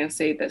how am I going to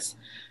say this?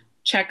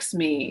 Checks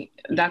me.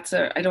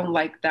 I don't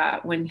like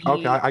that when he.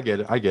 Okay, I get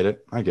it.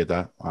 I get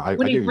that.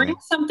 When he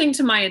brings something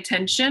to my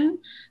attention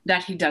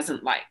that he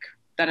doesn't like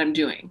that I'm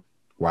doing.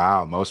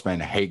 Wow, most men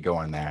hate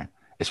going there.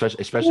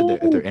 Especially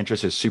if their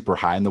interest is super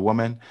high in the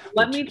woman.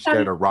 They're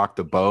scared to rock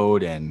the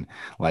boat and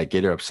like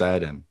get her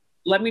upset. And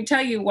let me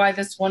tell you why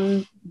this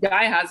one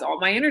guy has all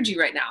my energy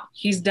right now.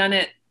 He's done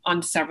it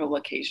on several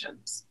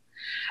occasions.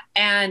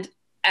 And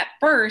at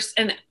first,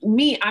 and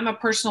me, I'm a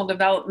personal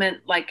development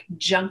like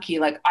junkie.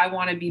 Like I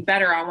want to be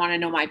better. I want to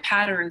know my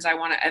patterns.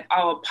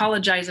 I'll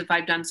apologize if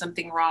I've done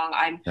something wrong.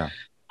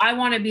 I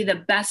want to be the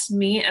best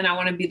me, and I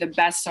want to be the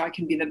best so I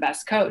can be the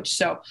best coach.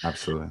 So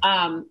absolutely.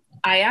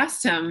 I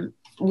asked him,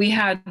 we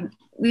had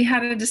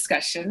a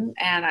discussion,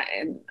 and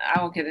I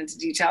won't get into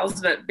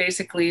details, but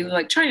basically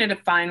like trying to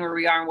define where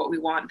we are and what we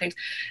want and things.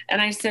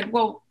 And I said,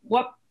 well,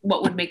 what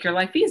would make your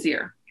life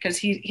easier? Because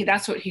he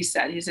that's what he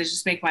said. He says,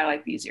 just make my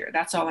life easier.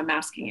 That's all I'm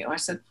asking you. I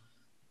said,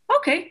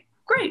 okay,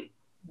 great.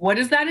 What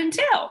does that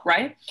entail?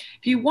 Right?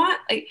 If you want,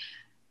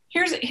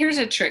 here's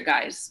a trick,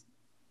 guys.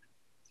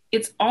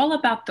 It's all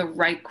about the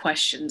right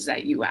questions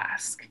that you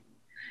ask.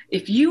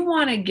 If you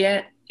want to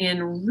get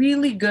in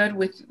really good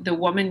with the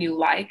woman you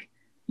like,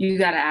 you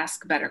got to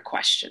ask better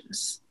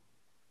questions.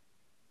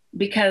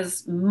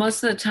 Because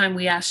most of the time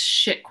we ask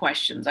shit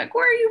questions like,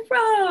 where are you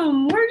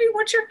from?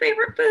 What's your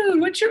favorite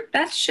food?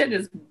 That shit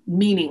is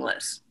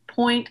meaningless,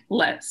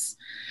 pointless.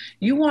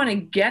 You want to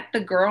get the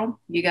girl,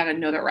 you got to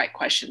know the right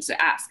questions to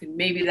ask. And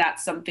maybe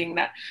that's something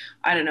that,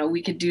 I don't know,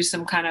 we could do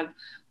some kind of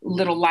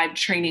little live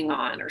training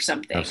on or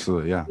something.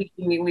 Absolutely, yeah.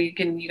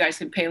 You guys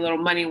can pay a little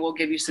money. We'll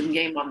give you some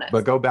game on this.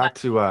 But go back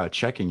to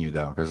checking you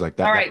though, because like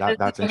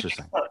that's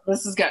interesting.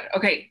 This is good.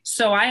 Okay,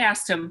 so I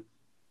asked him,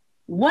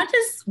 what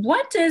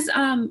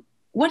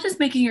does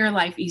making your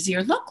life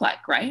easier look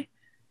like, right?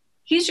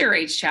 He's your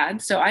age,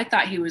 Chad. So I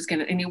thought he was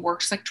and he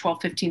works like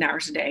 12, 15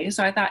 hours a day.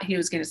 So I thought he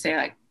was going to say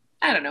like,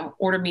 I don't know,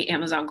 order me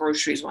Amazon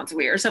groceries once a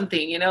week or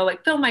something,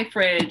 like fill my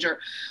fridge or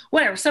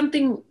whatever,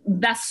 something.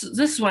 This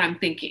is what I'm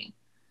thinking.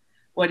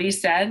 What he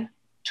said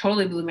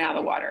totally blew me out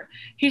of the water.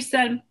 He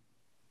said,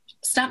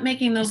 stop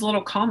making those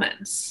little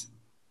comments.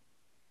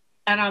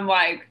 And I'm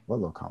like, what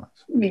little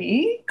comments?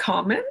 Me?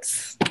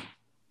 Comments?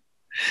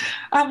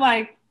 I'm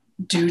like,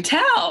 do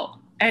tell.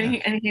 And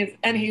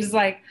he's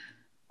like,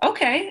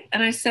 okay.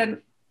 And I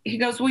said, he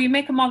goes, well, you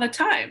make them all the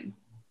time.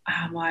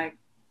 I'm like,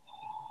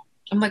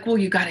 well,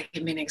 you got to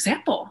give me an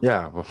example.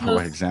 Yeah.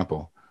 What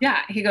example?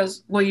 Yeah. He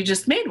goes, well, you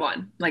just made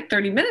one like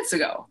 30 minutes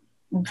ago.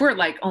 We're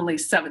like only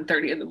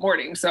 7:30 in the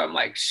morning. So I'm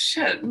like,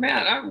 shit,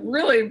 man, I'm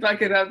really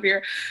bucking up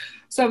here.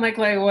 So I'm like,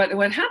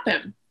 what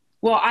happened?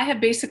 Well, I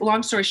had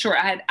long story short,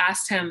 I had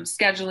asked him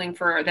scheduling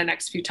for the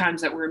next few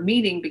times that we're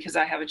meeting because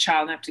I have a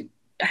child and I have to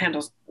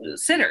handle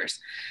sitters.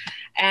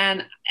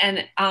 And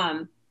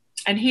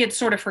he had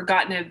sort of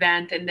forgotten an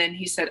event. And then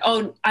he said,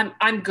 oh,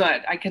 I'm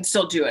good. I can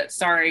still do it.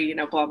 Sorry,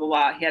 blah, blah,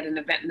 blah. He had an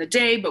event in the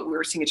day, but we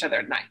were seeing each other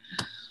at night.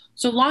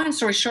 So long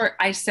story short,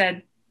 I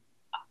said,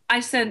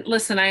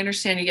 listen, I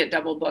understand you get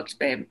double booked,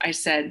 babe. I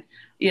said,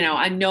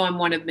 I know I'm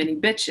one of many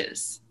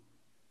bitches.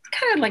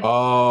 Kind of like,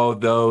 oh,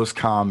 those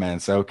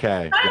comments.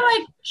 Okay. Kind of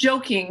like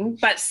joking,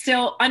 but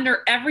still under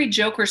every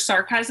joke or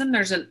sarcasm,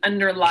 there's an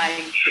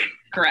underlying,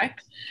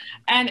 correct?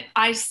 And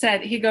I said,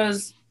 he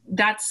goes,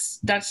 that's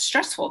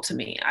stressful to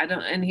me.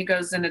 And he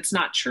goes, and it's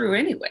not true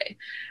anyway.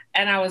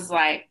 And I was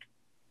like,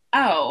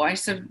 oh, I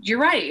said, you're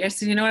right. I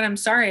said, you know what? I'm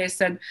sorry. I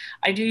said,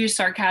 I do use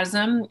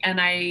sarcasm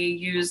and I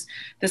use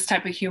this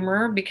type of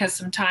humor because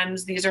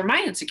sometimes these are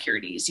my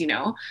insecurities,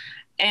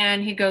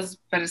 And he goes,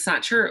 but it's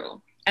not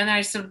true. And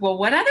I said, well,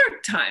 what other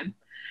time?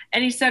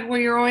 And he said, well,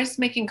 you're always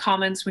making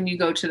comments when you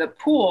go to the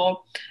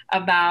pool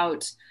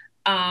about,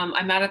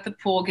 I'm out at the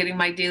pool getting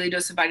my daily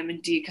dose of vitamin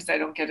D because I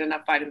don't get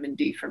enough vitamin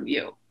D from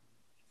you.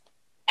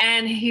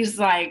 And he's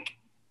like,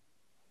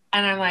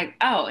 and I'm like,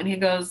 oh, and he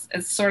goes,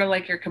 it's sort of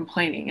like you're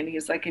complaining. And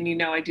he's like,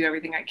 and I do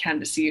everything I can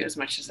to see you as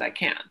much as I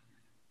can.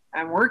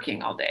 I'm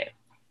working all day.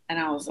 And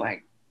I was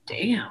like,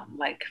 damn,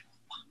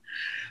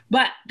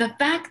 but the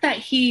fact that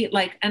he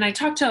and I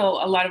talked to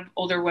a lot of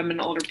older women,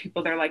 older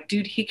people, they're like,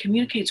 dude, he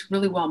communicates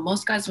really well.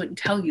 Most guys wouldn't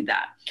tell you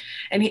that.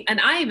 And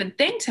I even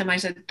thanked him. I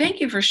said,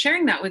 thank you for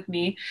sharing that with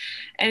me.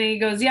 And he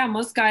goes, yeah,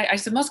 I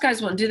said, most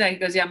guys wouldn't do that. He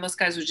goes, yeah, most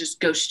guys would just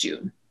ghost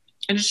you.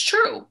 And it's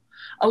true.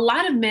 A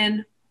lot of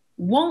men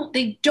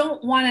they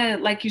don't want to,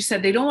 like you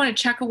said, they don't want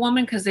to check a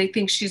woman because they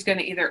think she's going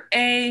to either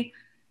A,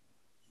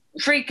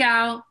 freak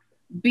out,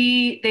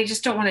 B, they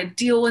just don't want to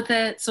deal with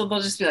it. So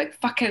they'll just be like,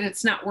 fuck it,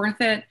 it's not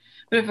worth it.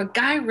 But if a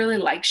guy really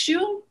likes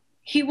you,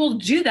 he will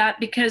do that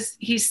because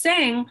he's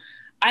saying,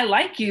 I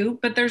like you,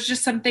 but there's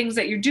just some things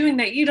that you're doing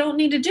that you don't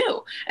need to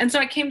do. And so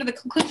I came to the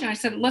conclusion. I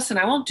said, listen,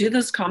 I won't do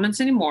those comments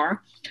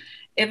anymore.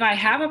 If I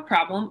have a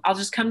problem, I'll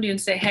just come to you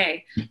and say,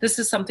 hey, this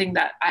is something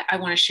that I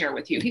want to share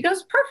with you. He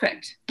goes,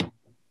 perfect.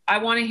 I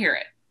want to hear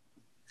it.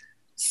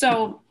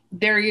 So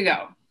there you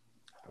go.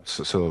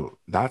 So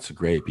that's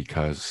great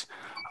because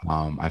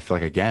I feel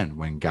like, again,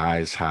 when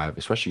guys have,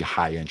 especially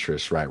high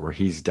interest, right, where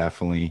he's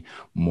definitely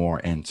more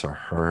into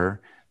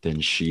her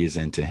than she's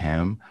into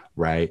him,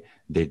 right,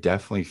 they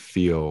definitely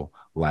feel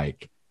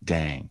like,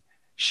 dang,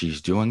 she's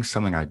doing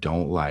something I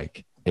don't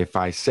like. If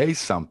I say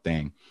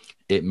something,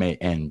 it may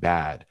end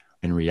bad.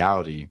 In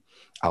reality,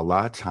 a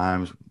lot of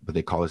times, what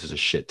they call this is a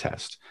shit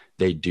test.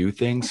 They do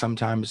things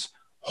sometimes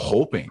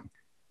hoping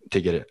to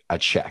get a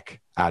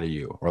check out of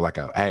you or like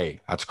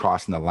hey, that's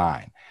crossing the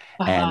line.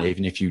 And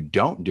even if you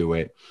don't do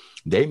it,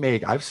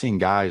 I've seen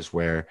guys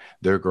where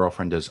their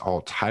girlfriend does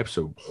all types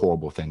of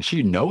horrible things.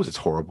 She knows it's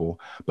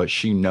horrible, but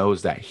she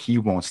knows that he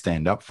won't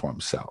stand up for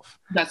himself.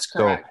 That's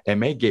correct. So it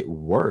may get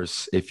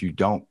worse if you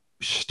don't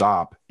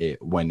stop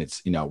it when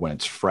it's, when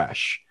it's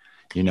fresh,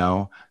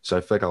 So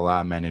I feel like a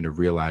lot of men need to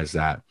realize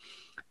that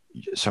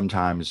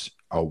sometimes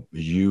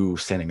you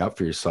standing up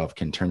for yourself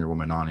can turn your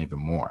woman on even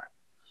more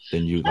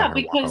than you let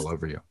her walk all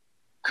over you.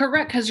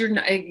 Correct. Because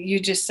you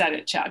just said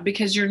it, Chad,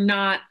 because they're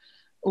not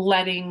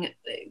letting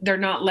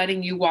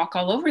you walk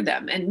all over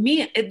them. And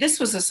this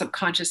was a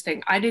subconscious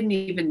thing. I didn't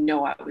even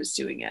know I was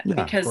doing it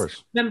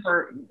because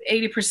remember,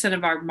 80%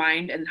 of our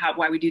mind and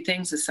why we do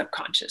things is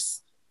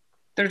subconscious.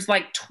 There's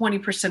like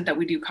 20% that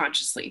we do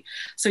consciously.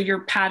 So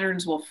your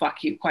patterns will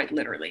fuck you quite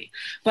literally.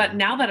 But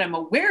now that I'm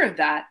aware of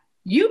that,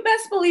 you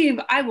best believe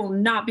I will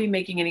not be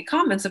making any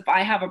comments. If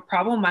I have a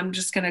problem, I'm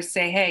just going to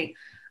say, hey,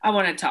 I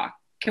want to talk.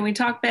 Can we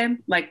talk, babe?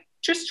 Like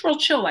just real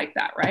chill like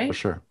that, right? For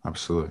sure.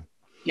 Absolutely.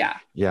 Yeah.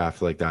 Yeah. I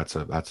feel like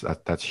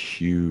that's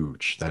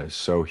huge. That is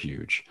so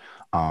huge.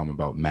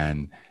 About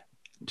men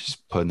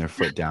just putting their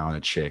foot down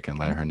a chick and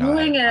letting her know,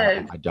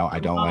 hey, I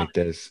don't like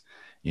this.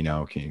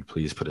 Can you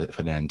please put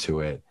an end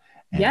to it?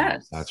 And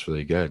yes, that's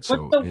really good.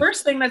 So the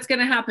worst thing that's going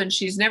to happen,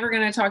 she's never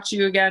going to talk to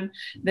you again.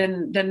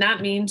 Then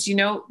that means,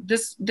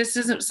 this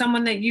isn't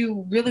someone that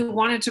you really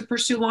wanted to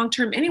pursue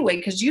long-term anyway,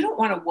 because you don't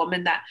want a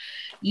woman that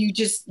you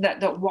just,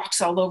 that walks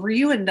all over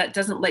you and that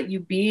doesn't let you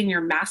be in your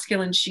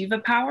masculine Shiva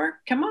power.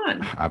 Come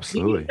on.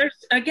 Absolutely.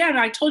 Again,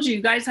 I told you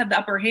guys have the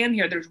upper hand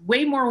here. There's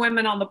way more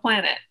women on the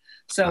planet.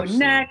 So absolutely.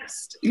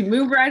 Next, you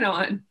move right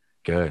on.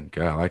 Good.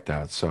 I like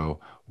that.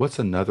 So what's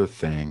another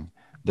thing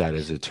that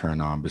is a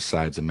turn on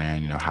besides a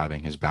man,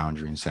 having his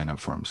boundary and stand up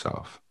for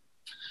himself?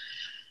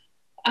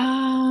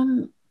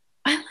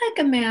 I like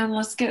a man,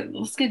 let's get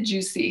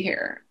juicy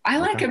here. I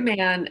like a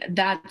man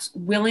that's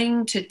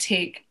willing to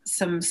take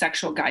some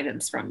sexual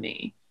guidance from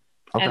me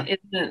and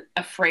isn't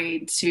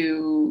afraid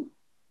to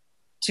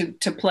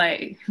to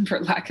play, for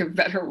lack of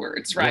better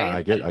words, Yeah,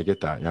 right? I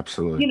get that.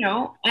 Absolutely.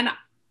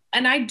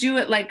 And I do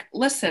it like,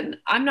 listen,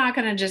 I'm not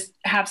going to just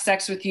have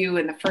sex with you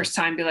and the first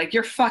time be like,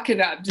 you're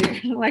fucking up,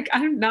 dude. Like,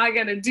 I'm not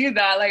going to do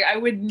that. Like, I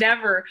would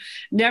never,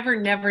 never,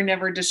 never,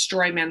 never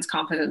destroy man's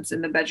confidence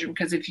in the bedroom.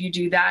 Because if you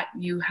do that,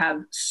 you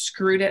have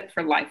screwed it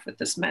for life with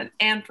this man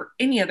and for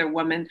any other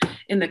woman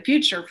in the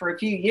future for a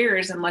few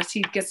years, unless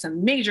he gets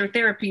some major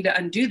therapy to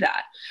undo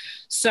that.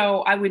 So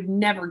I would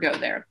never go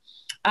there.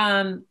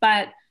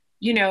 But,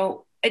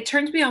 it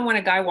turns me on when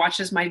a guy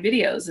watches my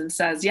videos and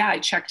says, yeah, I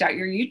checked out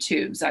your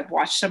YouTubes. I've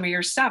watched some of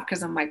your stuff,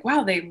 because I'm like,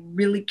 wow, they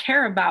really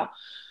care about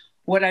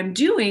what I'm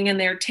doing and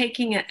they're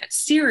taking it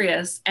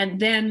serious. And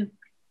then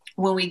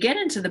when we get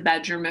into the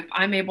bedroom, if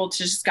I'm able to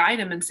just guide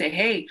him and say,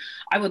 hey,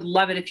 I would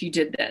love it if you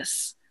did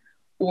this,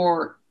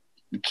 or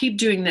keep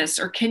doing this,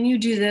 or can you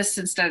do this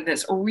instead of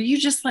this, or will you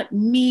just let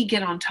me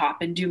get on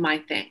top and do my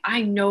thing?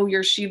 I know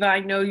you're Shiva. I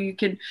know you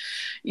can,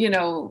 I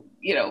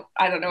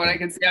don't know what I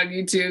can say on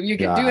YouTube. You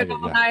can do it all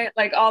night,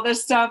 like all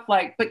this stuff.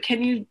 Like, but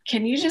can you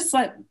just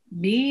let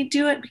me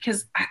do it?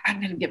 Because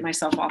I'm going to get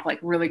myself off like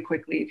really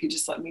quickly if you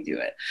just let me do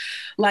it.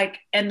 Like,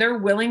 and they're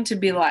willing to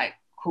be like,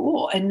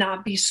 cool, and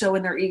not be so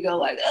in their ego,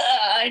 like,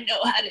 I know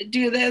how to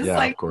do this. Yeah,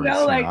 like, of course.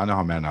 Like, I know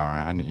how men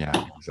are.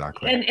 Yeah,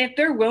 exactly. And if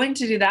they're willing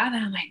to do that,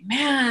 then I'm like,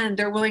 man,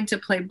 they're willing to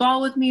play ball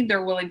with me.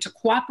 They're willing to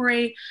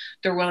cooperate.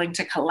 They're willing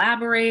to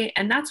collaborate.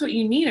 And that's what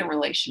you need in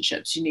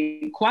relationships. You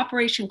need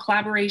cooperation,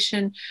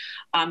 collaboration.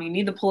 You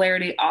need the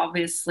polarity,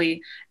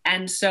 obviously.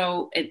 And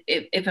so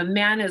if a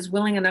man is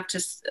willing enough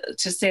to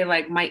say,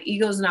 like, my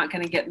ego's not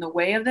going to get in the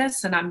way of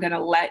this, and I'm going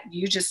to let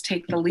you just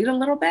take the lead a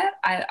little bit,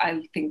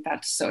 I think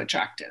that's so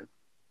attractive.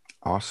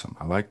 Awesome.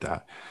 I like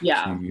that.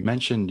 Yeah. So you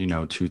mentioned,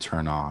 2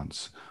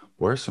 turn-ons.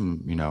 What are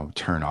some,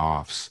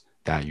 turn-offs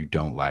that you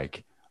don't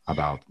like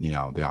about,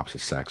 the opposite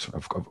sex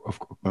when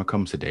it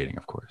comes to dating,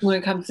 of course? When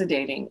it comes to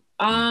dating,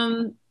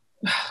 oh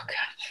God,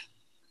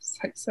 it's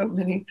like so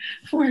many.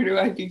 Where do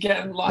I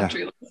begin?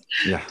 Laundry list.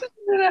 Yeah.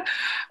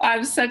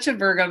 I'm such a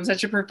Virgo. I'm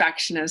such a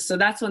perfectionist. So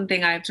that's one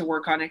thing I have to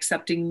work on,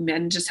 accepting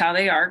men just how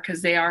they are,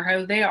 because they are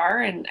how they are,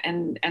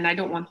 and I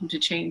don't want them to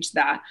change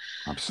that.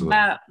 Absolutely.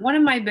 But one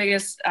of my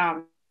biggest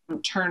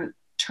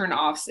turn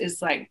offs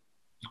is like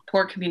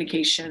poor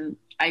communication.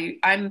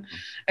 I'm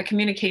a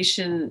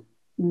communication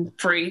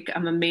freak.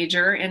 I'm a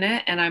major in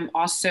it, and I'm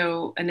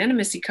also an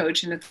intimacy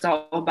coach, and it's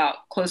all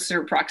about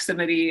closer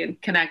proximity and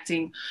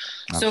connecting.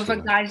 Absolutely. So if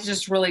a guy's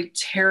just really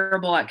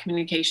terrible at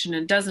communication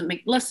and doesn't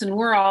listen,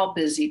 we're all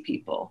busy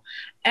people.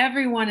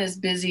 Everyone is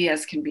busy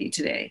as can be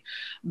today,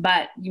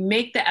 but you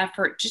make the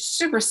effort just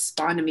to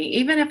respond to me.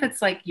 Even if it's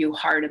like you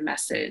heart a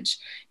message,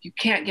 you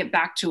can't get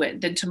back to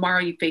it. Then tomorrow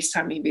you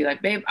FaceTime me and be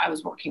like, babe, I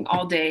was working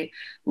all day.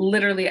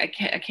 Literally, I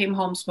came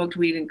home, smoked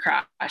weed and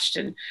crashed.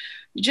 And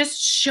just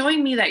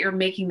showing me that you're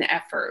making the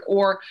effort.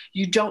 Or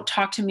you don't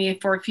talk to me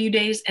for a few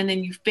days and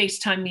then you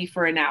FaceTime me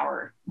for an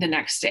hour the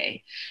next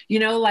day.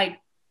 Like,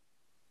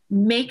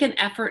 make an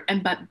effort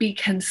but be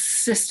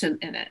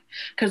consistent in it.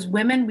 Because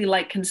women, we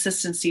like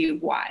consistency.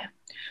 Why?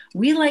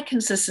 We like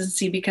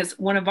consistency because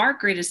one of our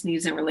greatest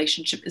needs in a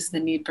relationship is the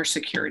need for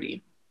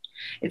security.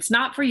 It's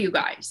not for you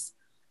guys,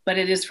 but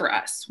it is for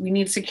us. We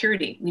need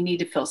security. We need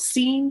to feel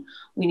seen.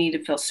 We need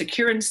to feel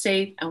secure and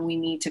safe, and we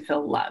need to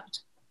feel loved.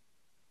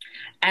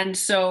 And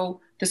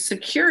so the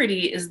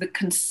security is the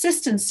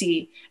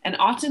consistency. And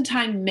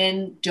oftentimes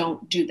men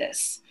don't do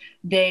this.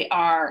 They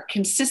are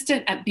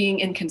consistent at being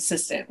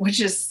inconsistent, which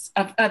is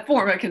a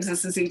form of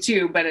consistency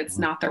too, but it's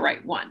not the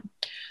right one.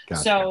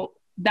 Gotcha. So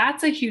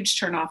that's a huge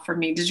turnoff for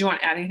me. Did you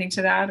want to add anything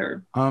to that,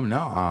 or?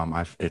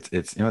 No. It's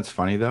it's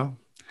funny though.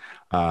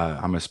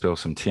 I'm gonna spill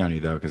some tea on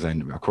you though, because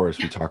of course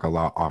we talk a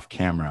lot off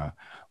camera,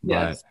 but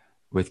yes.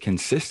 With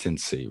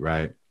consistency,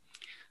 right?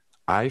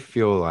 I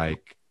feel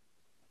like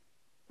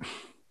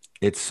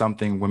it's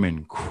something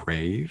women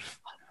crave,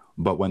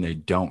 but when they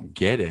don't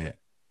get it,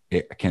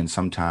 it can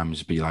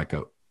sometimes be like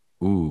a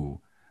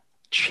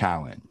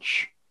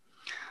challenge.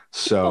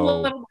 So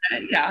a little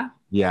bit, yeah.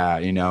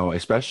 Yeah,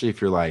 especially if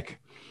you're like,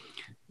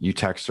 you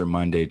text her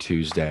Monday,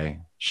 Tuesday,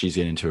 she's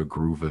getting into a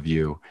groove of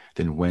you,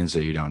 then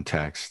Wednesday you don't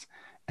text,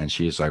 and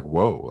she's like,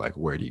 whoa, like,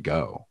 where'd you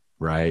go?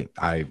 Right.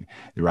 Then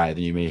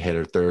you may hit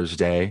her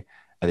Thursday,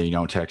 and then you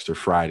don't text her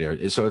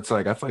Friday. So it's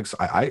like, I feel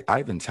like I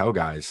even tell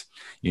guys,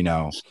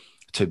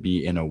 to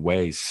be in a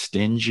way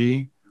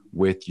stingy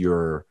with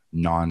your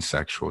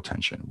non-sexual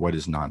attention. What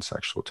is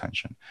non-sexual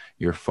attention?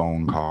 Your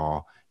phone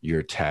call,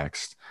 your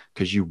text,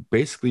 because you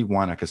basically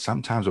want to, because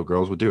sometimes what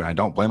girls will do, and I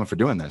don't blame them for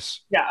doing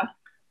this. Yeah.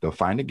 They'll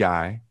find a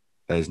guy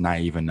that is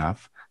naive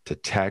enough to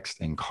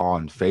text and call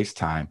and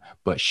FaceTime,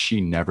 but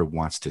she never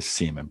wants to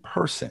see him in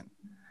person.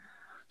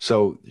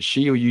 So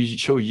she'll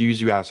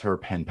use you as her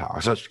pen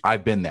pal. So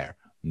I've been there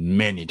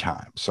many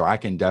times. So I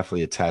can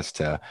definitely attest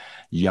to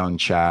young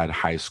Chad,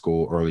 high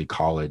school, early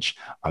college,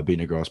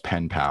 being a girl's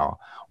pen pal,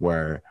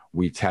 where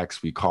we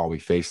text, we call, we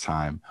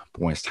FaceTime,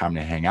 but when it's time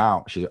to hang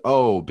out, she's like,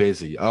 oh,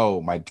 busy.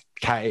 Oh, my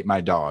cat ate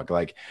my dog.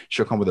 Like,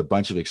 she'll come with a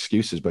bunch of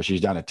excuses, but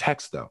she's down to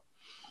text though.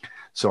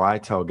 So I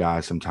tell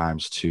guys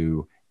sometimes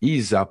to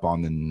ease up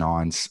on the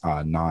non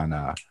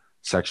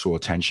sexual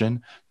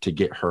attention to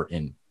get her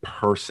in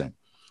person.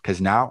 Because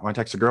now when I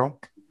text a girl,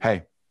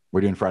 hey,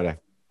 we're doing Friday.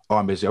 Oh,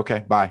 I'm busy.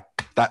 Okay, bye.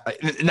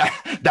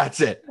 That's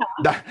it.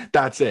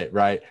 That's it,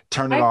 right?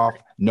 Turn it off.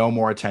 No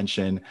more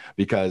attention,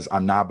 because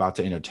I'm not about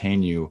to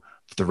entertain you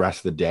for the rest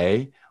of the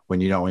day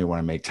when you don't even want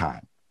to make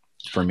time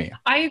for me.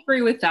 I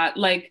agree with that.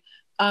 Like,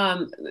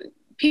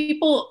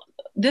 people,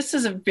 this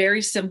is a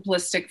very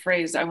simplistic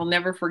phrase. I will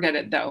never forget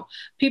it though.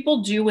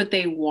 People do what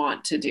they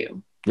want to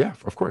do. Yeah,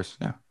 of course.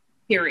 Yeah.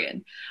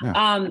 Period.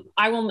 Yeah.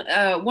 I will,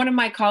 one of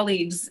my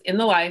colleagues in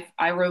the life,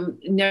 I will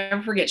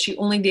never forget, she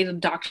only dated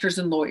doctors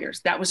and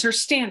lawyers. That was her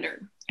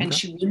standard. And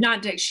she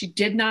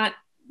did not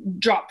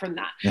drop from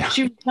that. Yeah.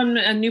 She was from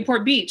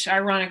Newport Beach,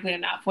 ironically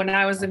enough. When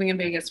I was living in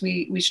Vegas,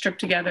 we stripped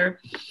together,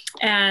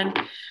 and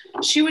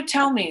she would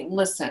tell me,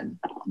 listen,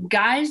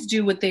 guys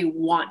do what they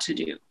want to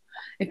do.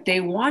 If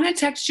they want to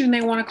text you and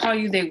they want to call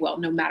you, they will,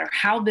 no matter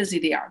how busy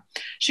they are.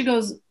 She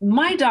goes,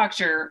 my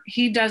doctor,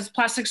 he does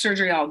plastic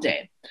surgery all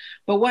day.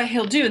 But what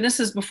he'll do, and this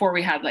is before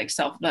we had like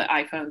the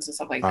iPhones and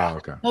stuff like that.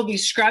 Okay. He'll be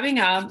scrubbing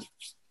up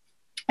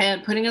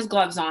and putting his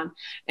gloves on,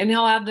 and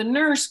he'll have the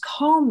nurse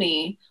call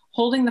me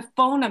holding the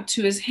phone up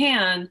to his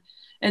hand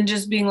and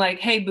just being like,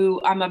 hey,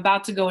 boo, I'm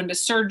about to go into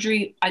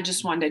surgery. I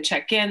just wanted to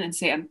check in and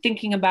say I'm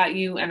thinking about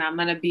you, and I'm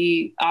going to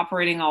be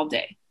operating all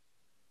day.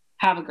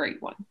 Have a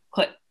great one.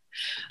 Click.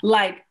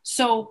 Like,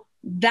 so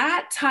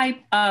that type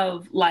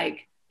of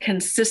like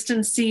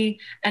consistency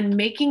and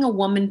making a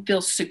woman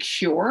feel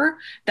secure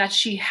that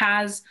she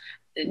has.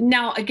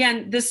 Now,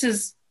 again, this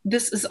is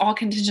all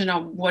contingent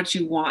on what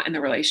you want in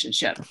the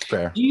relationship.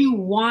 Fair. Do you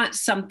want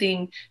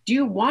something? Do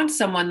you want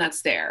someone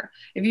that's there?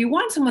 If you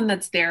want someone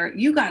that's there,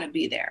 you got to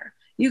be there.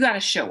 You got to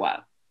show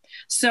up.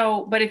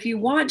 So, but if you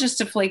want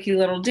just a flaky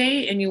little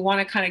date and you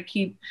want to kind of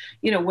keep,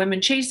 women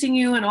chasing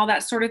you and all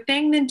that sort of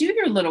thing, then do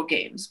your little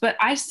games. But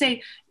I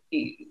say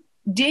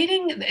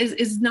dating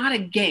is not a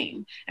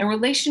game, and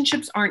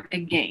relationships aren't a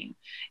game.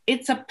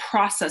 It's a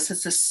process.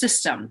 It's a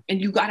system,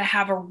 and you got to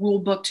have a rule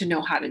book to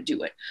know how to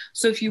do it.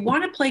 So if you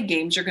want to play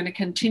games, you're going to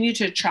continue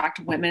to attract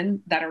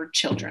women that are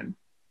children.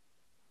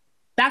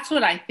 That's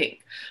what I think.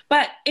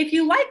 But if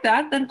you like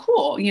that, then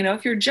cool.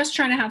 If you're just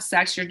trying to have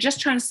sex, you're just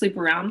trying to sleep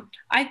around,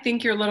 I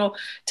think your little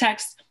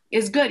text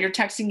is good. Your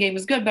texting game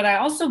is good. But I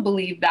also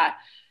believe that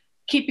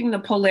keeping the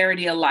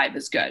polarity alive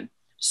is good.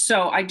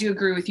 So I do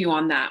agree with you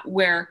on that,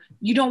 where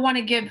you don't want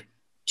to give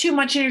too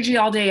much energy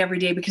all day, every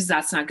day, because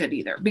that's not good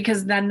either,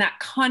 because then that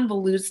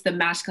convolutes the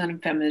masculine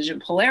and feminine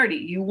polarity.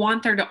 You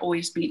want there to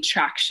always be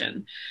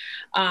traction.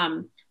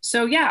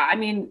 So yeah, I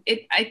mean,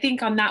 I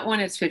think on that one,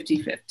 it's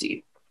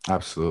 50-50.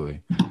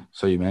 Absolutely.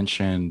 So you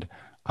mentioned,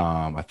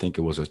 I think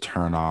it was a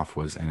turnoff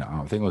was, and I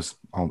think it was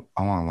along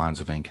the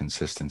lines of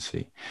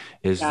inconsistency.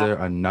 Is there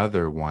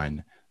another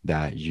one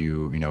that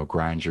you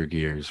grind your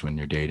gears when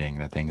you're dating,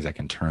 the things that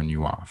can turn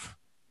you off?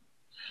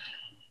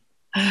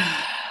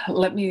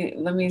 Let me,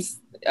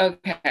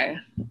 okay.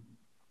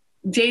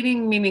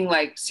 Dating, meaning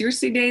like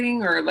seriously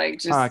dating, or like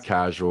just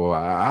casual?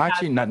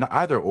 Actually, not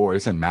either or. It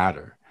doesn't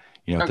matter.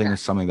 I think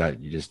it's something that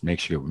you just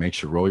makes you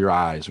roll your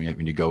eyes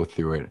when you go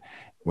through it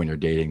when you're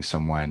dating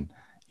someone,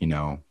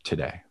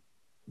 today.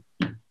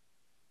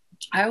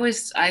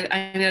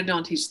 I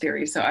don't teach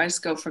theory, so I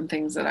just go from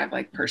things that I've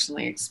like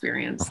personally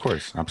experienced. Of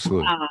course,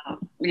 absolutely.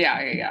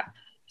 Yeah.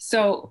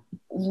 So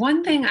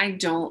one thing I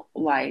don't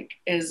like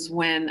is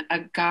when a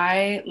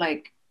guy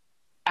like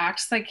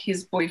acts like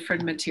he's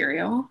boyfriend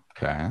material.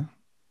 Okay.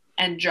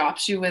 And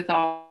drops you with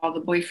all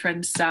the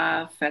boyfriend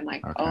stuff and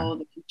like,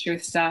 the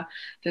truth stuff,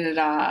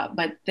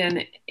 But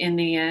then in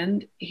the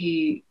end,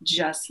 he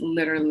just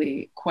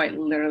quite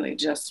literally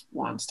just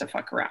wants to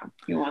fuck around.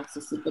 He wants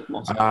to sleep with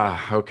multiple.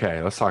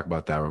 Okay. Let's talk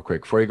about that real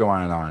quick before you go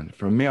on and on.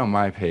 For me on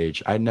my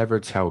page, I never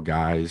tell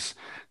guys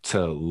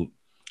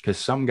because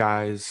some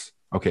guys,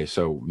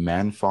 so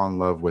men fall in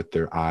love with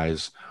their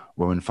eyes,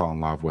 women fall in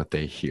love with what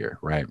they hear,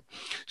 right?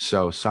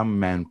 So some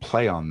men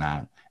play on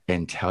that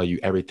and tell you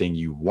everything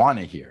you want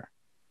to hear.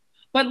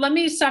 But let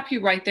me stop you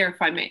right there, if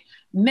I may.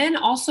 Men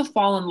also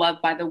fall in love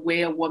by the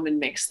way a woman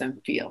makes them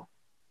feel.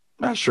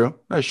 That's true.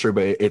 But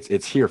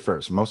it's here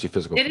first, mostly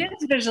physical. It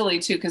is visually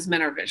too, because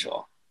men are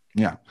visual.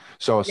 Yeah.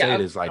 So I'll say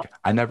it is like,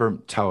 I never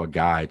tell a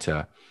guy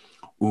to,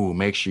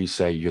 make sure you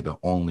say you're the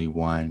only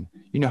one.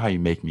 You know how you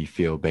make me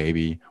feel,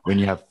 baby, when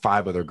you have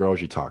 5 other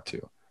girls you talk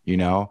to,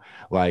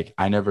 like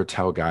I never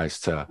tell guys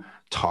to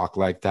talk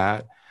like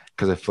that,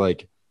 because I feel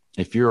like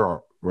if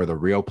were the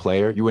real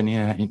player, you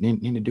wouldn't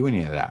need to do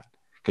any of that.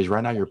 Because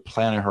right now you're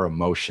playing on her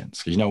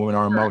emotions. Because women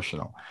are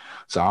emotional.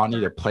 So I don't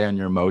need to play on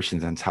your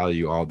emotions and tell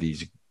you all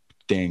these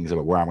things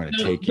about where I'm going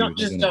to take you. Don't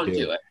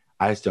do it.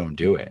 I just don't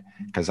do it,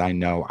 because I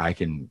know I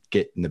can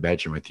get in the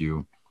bedroom with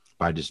you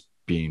by just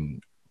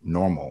being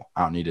normal.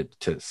 I don't need it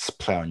to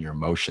play on your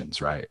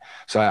emotions, right?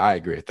 So I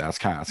agree with that. That's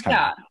kind of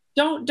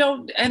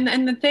Don't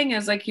and the thing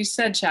is, like you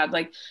said, Chad,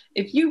 like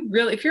if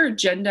your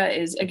agenda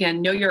is,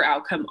 again, know your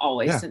outcome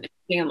always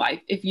in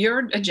life. If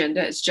your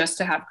agenda is just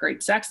to have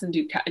great sex and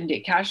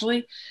date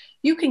casually,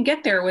 you can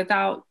get there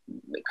without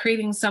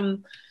creating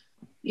some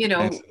you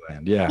know,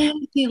 Fantasyland. Yeah.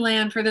 fantasy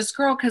land for this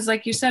girl. Cause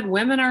like you said,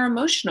 women are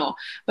emotional,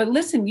 but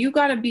listen, you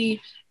got to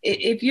be,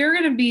 if you're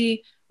going to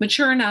be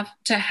mature enough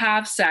to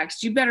have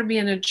sex, you better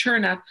be mature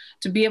enough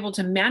to be able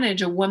to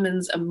manage a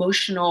woman's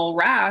emotional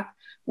wrath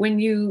when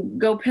you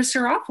go piss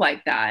her off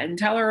like that and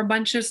tell her a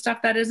bunch of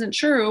stuff that isn't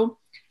true,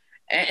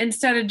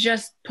 instead of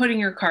just putting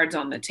your cards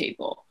on the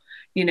table,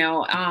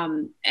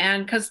 and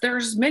because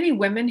there's many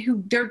women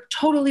who they're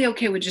totally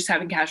okay with just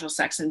having casual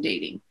sex and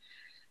dating,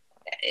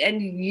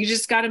 and you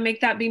just got to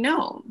make that be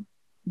known.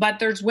 But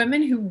there's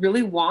women who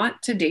really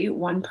want to date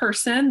one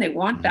person. They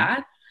want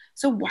that.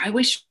 So why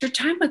waste your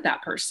time with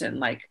that person?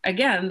 Like,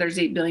 again, there's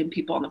 8 billion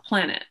people on the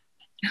planet.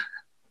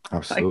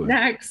 Absolutely. Like,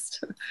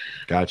 next.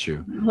 Got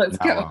you. Let's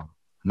go.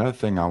 Another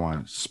thing I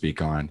want to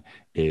speak on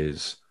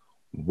is,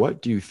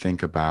 what do you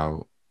think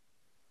about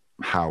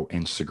how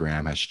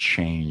Instagram has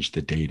changed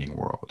the dating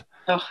world?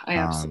 Oh, I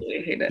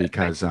absolutely hate it.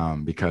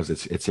 Because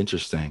it's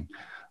interesting.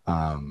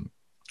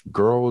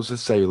 Girls,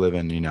 let's say you live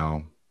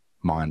in,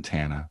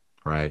 Montana,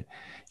 right?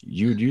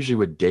 You usually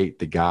would date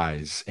the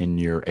guys in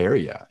your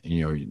area,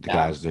 the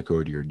guys that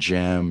go to your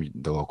gym,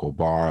 the local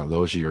bar.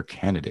 Those are your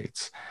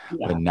candidates.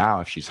 But now,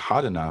 if she's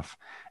hot enough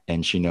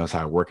and she knows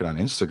how to work it on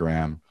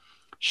Instagram,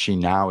 she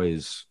now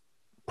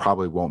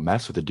probably won't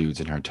mess with the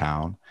dudes in her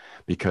town,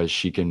 because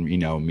she can,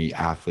 meet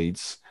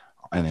athletes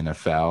in the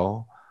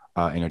NFL,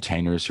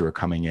 entertainers who are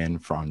coming in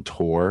from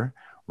tour,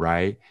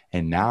 right?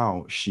 And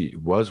now we're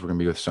going to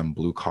be with some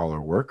blue collar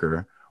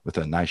worker with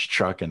a nice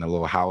truck and a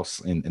little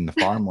house in the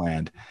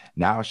farmland.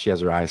 Now she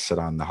has her eyes set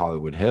on the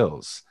Hollywood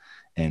Hills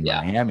in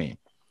Miami,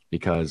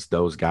 because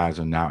those guys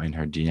are now in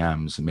her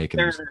DMs and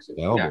making themselves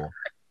available. Yeah.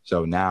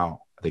 So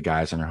now the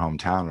guys in her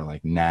hometown are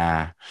like,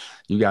 nah,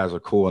 you guys are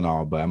cool and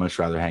all, but I'm much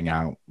rather hang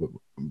out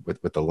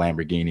with the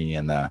Lamborghini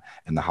and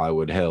the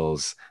Hollywood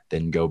Hills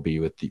than go be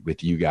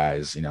with you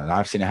guys. And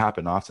I've seen it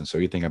happen often. So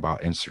you think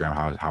about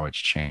Instagram, how it's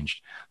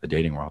changed the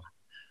dating world.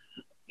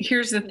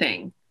 Here's the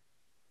thing.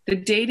 The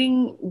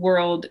dating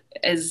world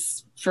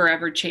is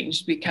forever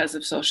changed because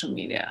of social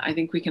media. I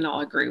think we can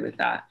all agree with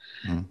that.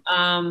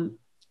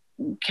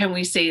 Can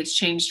we say it's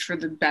changed for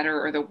the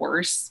better or the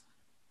worse?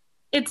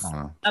 It's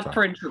up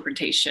for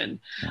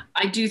interpretation. Yeah.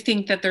 I do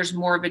think that there's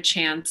more of a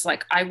chance.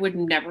 Like, I would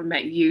never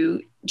met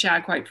you,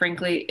 Chad, quite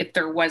frankly, if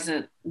there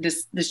wasn't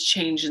this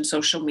change in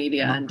social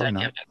media and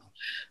dynamic.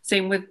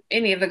 Same with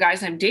any of the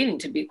guys I'm dating,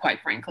 to be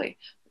quite frankly.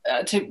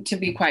 To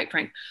be quite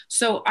frank.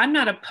 So I'm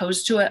not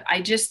opposed to it.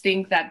 I just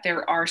think that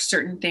there are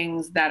certain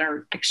things that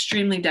are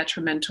extremely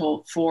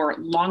detrimental for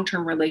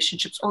long-term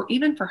relationships, or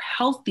even for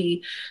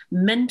healthy,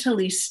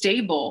 mentally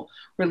stable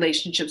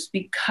relationships,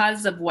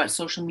 because of what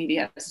social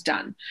media has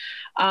done.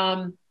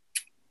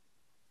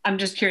 I'm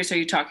just curious, are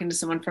you talking to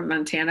someone from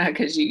Montana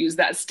because you use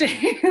that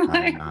state?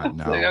 Like,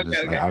 no,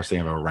 okay. I was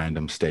thinking of a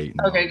random state.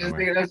 Okay, just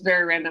thinking that's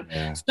very random.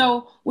 Yeah.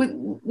 So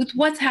with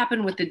what's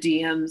happened with the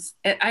DMs,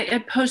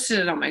 I posted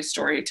it on my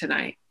story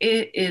tonight.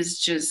 It is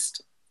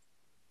just,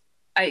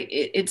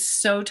 it's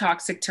so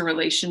toxic to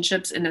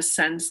relationships, in a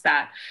sense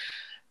that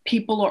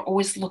people are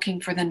always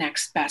looking for the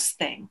next best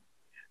thing.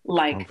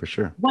 Like, for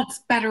sure, what's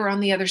better on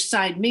the other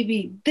side?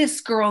 Maybe this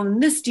girl in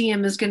this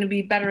DM is going to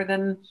be better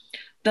than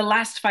the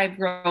last 5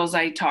 girls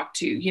I talked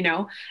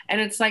to,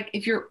 and it's like,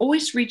 if you're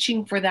always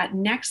reaching for that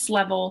next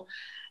level,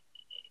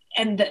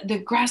 and the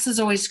grass is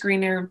always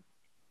greener,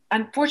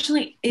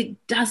 unfortunately,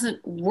 it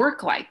doesn't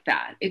work like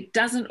that. It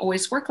doesn't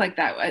always work like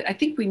that. I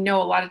think we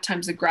know a lot of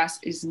times the grass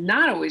is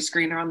not always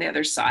greener on the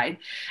other side.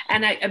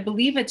 And I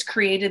believe it's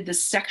created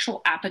this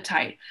sexual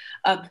appetite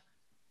of,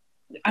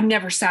 I'm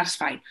never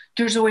satisfied.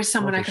 There's always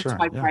someone I can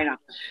swipe right on.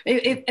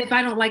 If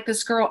I don't like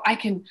this girl, I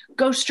can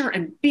ghost her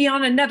and be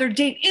on another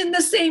date in the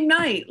same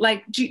night.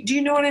 Like, do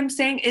you know what I'm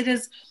saying?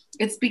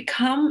 It's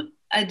become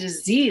a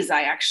disease.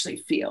 I actually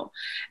feel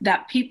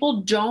that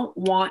people don't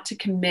want to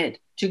commit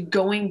to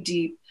going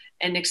deep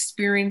and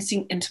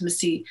experiencing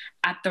intimacy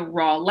at the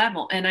raw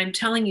level. And I'm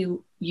telling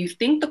you, you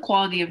think the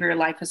quality of your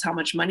life is how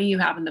much money you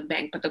have in the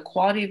bank, but the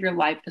quality of your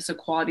life is the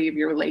quality of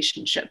your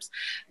relationships.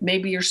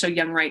 Maybe you're so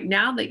young right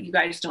now that you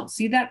guys don't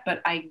see that,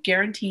 but I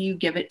guarantee you,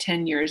 give it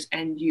 10 years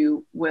and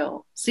you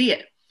will see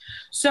it.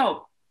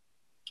 So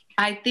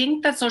I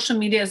think that social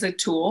media is a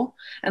tool,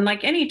 and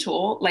like any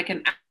tool, like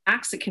an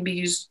axe, it can be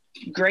used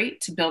great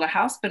to build a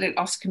house, but it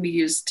also can be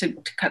used to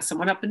cut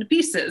someone up into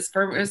pieces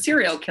for a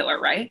serial killer,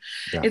 right?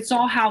 Yeah. It's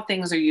all how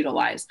things are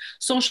utilized.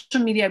 Social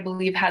media, I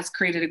believe, has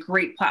created a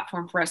great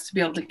platform for us to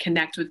be able to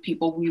connect with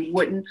people we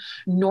wouldn't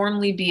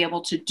normally be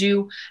able to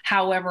do.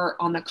 However,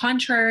 on the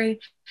contrary,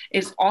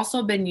 it's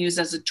also been used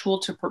as a tool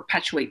to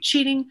perpetuate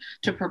cheating,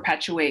 to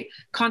perpetuate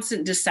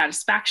constant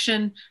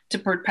dissatisfaction, to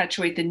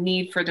perpetuate the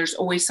need for there's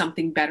always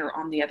something better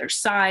on the other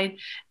side,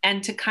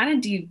 and to kind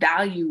of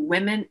devalue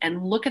women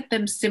and look at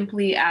them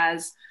simply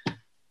as,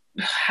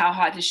 how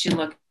hot does she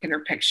look in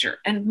her picture?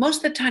 And most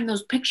of the time,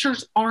 those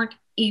pictures aren't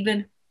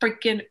even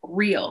freaking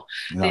real.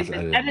 They've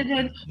been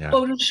edited,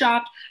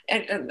 photoshopped.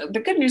 And the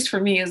good news for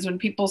me is when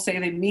people say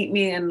they meet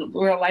me in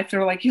real life,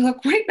 they're like, you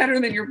look way better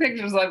than your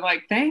pictures. I'm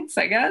like, thanks,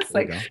 I guess.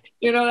 Like,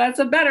 that's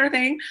a better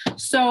thing.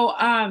 So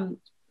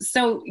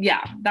So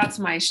yeah, that's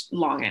my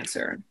long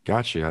answer.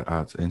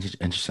 Gotcha. It's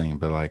interesting,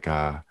 but like,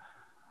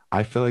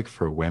 I feel like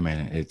for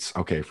women, it's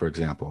okay. For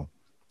example,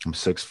 I'm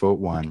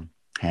 6'1",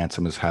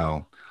 handsome as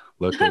hell,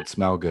 look good,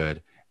 smell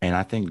good, and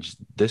I think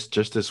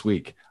just this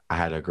week, I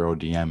had a girl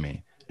DM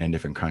me in a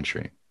different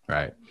country,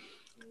 right?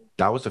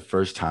 That was the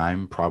first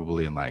time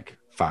probably in like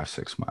 5,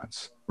 6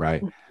 months,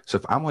 right? So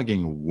if I'm like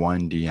getting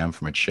one DM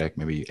from a chick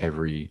maybe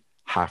every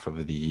half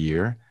of the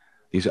year,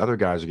 these other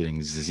guys are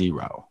getting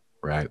zero,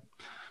 right?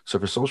 So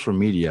for social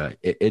media,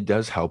 it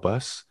does help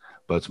us,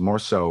 but it's more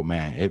so,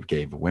 man, it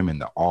gave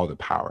women all the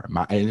power,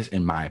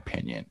 in my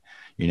opinion.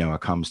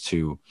 It comes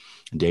to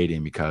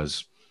dating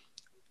because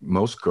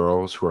most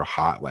girls who are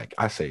hot, like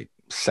I say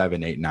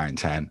 7, 8, 9,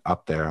 10,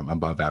 up there,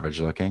 above average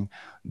looking,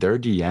 their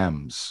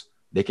DMs,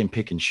 they can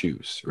pick and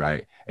choose,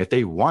 right? If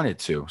they wanted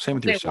to, same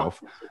with They want yourself,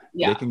 to.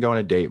 they Yeah. can go on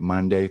a date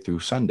Monday through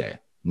Sunday.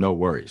 No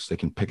worries. They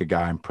can pick a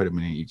guy and put him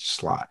in each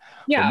slot.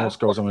 But Yeah, most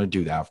of girls course. don't want to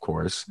do that, of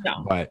course.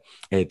 No. But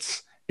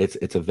it's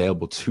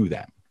available to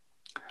them.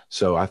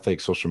 So I think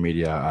social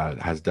media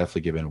has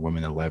definitely given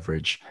women the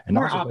leverage. And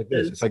More also it's like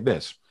this. It's options. like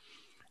this.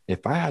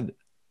 If I had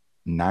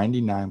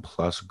 99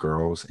 plus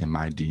girls in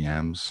my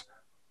DMs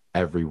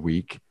every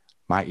week,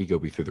 my ego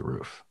be through the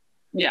roof.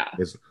 Yeah.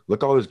 Because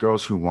look, all those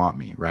girls who want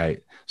me,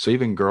 right? So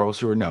even girls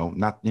who are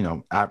not,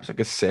 average like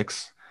a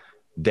 6,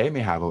 they may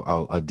have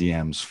a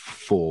DMs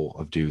full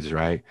of dudes,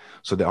 right?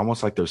 So they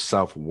almost like their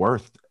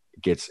self-worth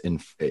gets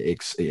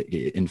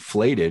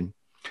inflated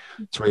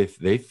to where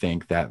they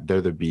think that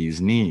they're the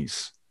bee's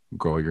knees.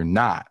 Girl, you're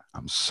not.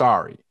 I'm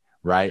sorry,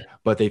 right?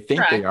 But they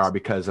think they are Correct.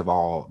 because of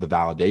all the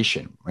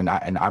validation.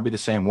 And I'll be the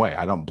same way.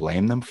 I don't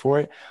blame them for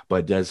it,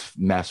 but it does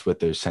mess with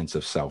their sense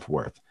of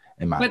self-worth,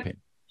 in my But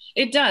opinion.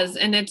 it does,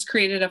 and it's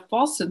created a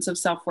false sense of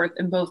self-worth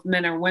in both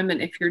men and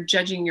women if you're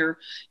judging your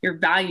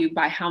value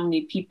by how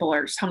many people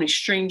or how many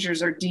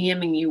strangers are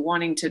DMing you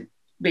wanting to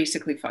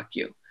basically fuck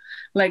you.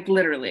 Like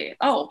literally,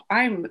 oh,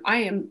 I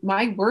am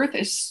my worth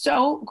is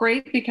so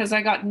great because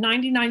I got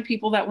 99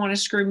 people that want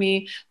to screw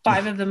me.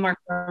 5 of them are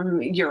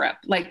from Europe.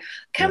 Like,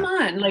 come Yeah.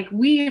 on, like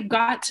we've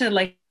got to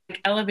like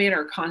elevate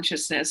our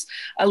consciousness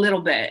a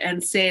little bit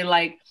and say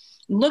like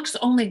looks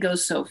only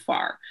goes so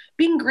far.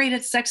 Being great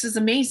at sex is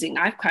amazing.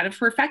 I've kind of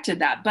perfected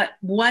that. But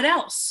what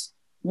else?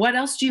 What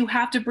else do you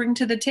have to bring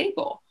to the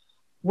table?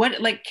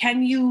 What like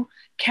can you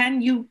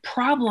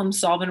problem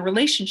solve in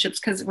relationships?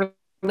 Because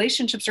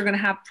relationships are going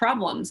to have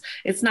problems.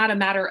 It's not a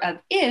matter of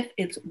if,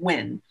 it's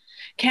when.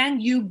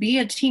 Can you be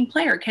a team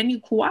player? Can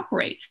you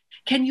cooperate?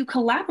 Can you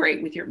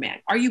collaborate with your man?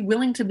 Are you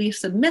willing to be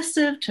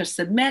submissive, to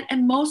submit?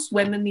 And most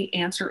women, the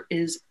answer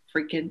is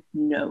freaking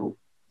no.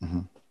 Mm-hmm.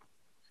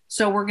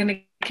 So we're going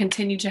to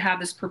continue to have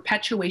this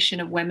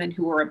perpetuation of women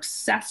who are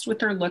obsessed with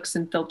their looks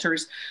and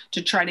filters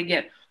to try to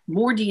get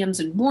more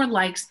DMs and more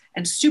likes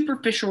and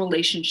superficial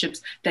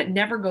relationships that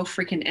never go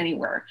freaking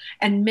anywhere.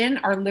 And men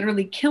are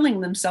literally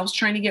killing themselves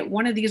trying to get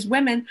one of these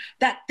women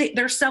that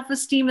their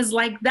self-esteem is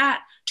like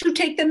that to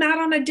take them out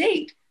on a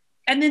date.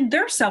 And then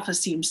their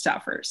self-esteem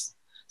suffers.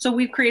 So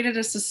we've created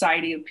a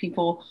society of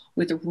people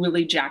with a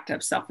really jacked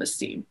up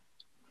self-esteem.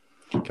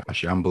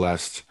 Gosh, I'm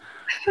blessed.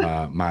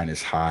 Mine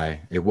is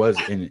high. It was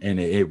and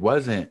it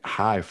wasn't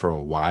high for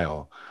a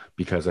while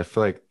because I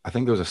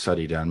think there was a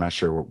study done. I'm not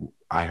sure.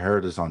 I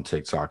heard this on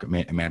TikTok.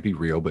 It may be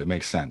real, but it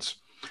makes sense.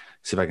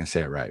 See if I can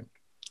say it right.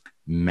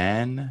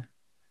 Men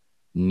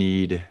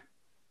need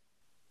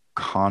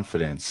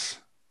confidence.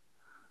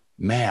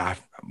 Man,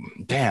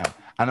 damn.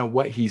 I don't know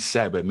what he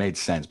said, but it made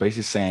sense.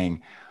 Basically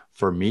saying,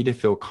 for me to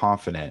feel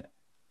confident,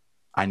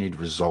 I need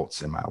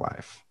results in my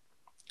life.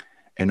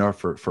 In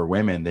order for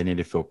women, they need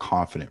to feel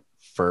confident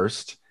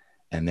first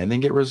and then they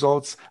get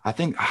results. I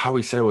think how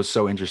he said it was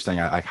so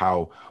interesting. I like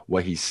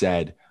what he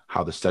said,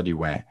 how the study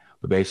went.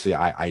 But basically,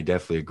 I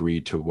definitely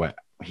agreed to what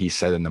he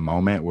said in the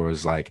moment where it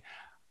was like,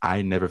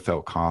 I never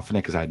felt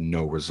confident because I had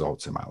no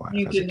results in my life.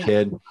 You As a did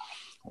kid,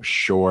 I was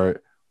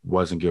short,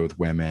 wasn't good with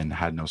women,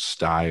 had no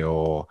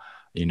style,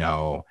 And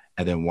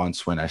then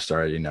once when I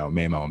started,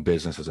 made my own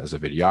business as a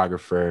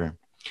videographer,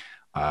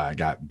 I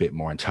got a bit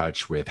more in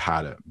touch with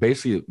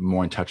basically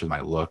more in touch with my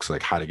looks,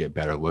 like how to get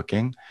better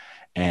looking.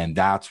 And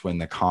that's when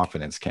the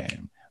confidence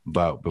came.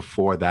 But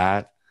before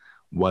that,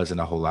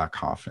 wasn't a whole lot of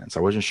confidence.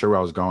 I wasn't sure where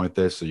I was going with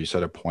this. So you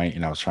said a point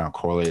and I was trying to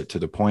correlate it to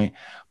the point,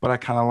 but I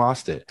kind of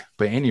lost it.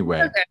 But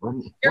anyway, okay.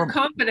 You're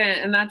confident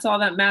and that's all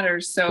that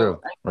matters.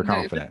 So we're it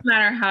confident. doesn't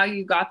matter how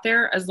you got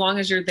there as long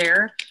as you're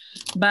there.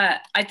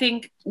 But I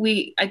think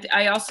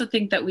I also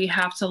think that we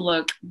have to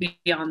look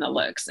beyond the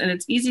looks. And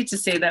it's easy to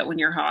say that when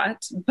you're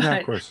hot, but Yeah,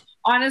 of course.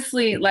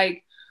 honestly,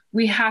 like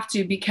we have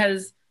to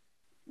because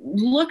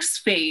looks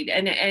fade.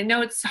 And I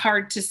know it's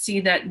hard to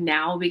see that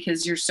now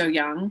because you're so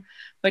young,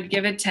 but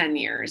give it 10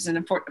 years.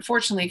 And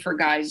fortunately for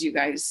guys, you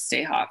guys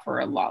stay hot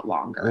for a lot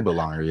longer. A little bit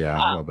longer, yeah.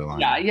 A little bit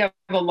longer. Yeah, you have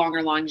a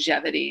longer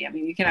longevity. I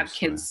mean, you can have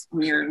Absolutely. kids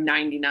when you're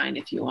 99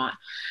 if you want.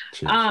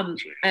 Jeez.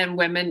 And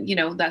women,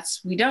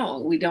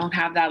 we don't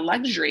have that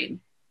luxury.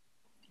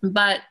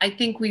 But I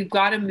think we've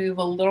got to move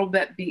a little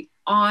bit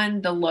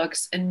beyond the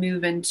looks and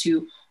move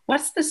into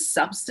what's the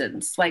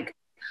substance? Like,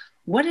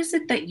 what is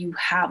it that you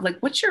have? Like,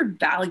 what's your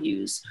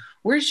values?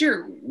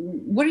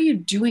 What are you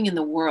doing in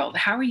the world?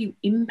 How are you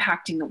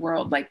impacting the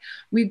world? Like,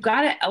 we've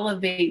got to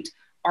elevate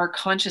our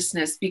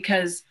consciousness,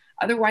 because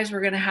otherwise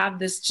we're going to have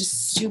this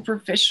just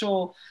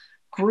superficial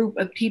group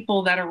of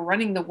people that are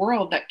running the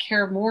world that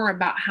care more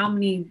about how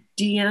many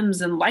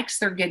DMs and likes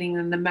they're getting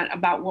than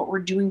about what we're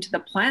doing to the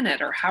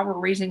planet or how we're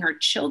raising our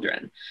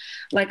children.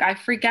 Like, I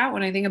freak out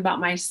when I think about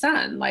my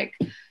son. Like,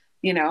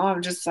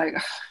 I'm just like,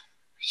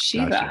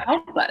 Shiva, Gotcha.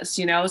 help us,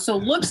 So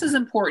looks is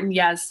important,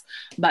 yes,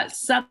 but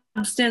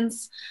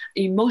substance,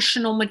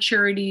 emotional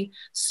maturity,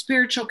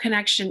 spiritual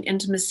connection,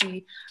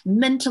 intimacy,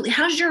 mentally.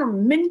 How's your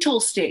mental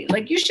state?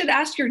 Like, you should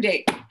ask your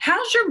date,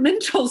 how's your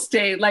mental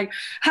state? Like,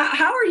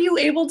 how are you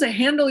able to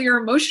handle your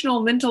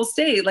emotional mental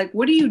state? Like,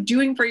 what are you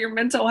doing for your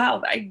mental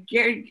health? I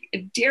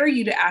dare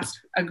you to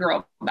ask a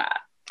girl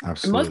that.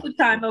 Absolutely. And most of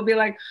the time they'll be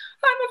like,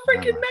 I'm a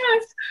freaking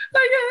mess.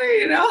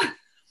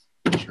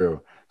 Like,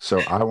 True.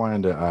 So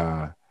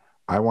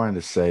I wanted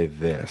to say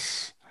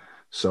this.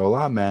 So a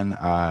lot of men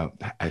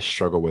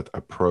struggle with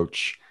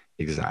approach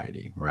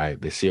anxiety, right?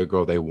 They see a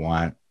girl they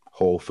want,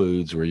 Whole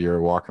Foods, where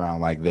you're walking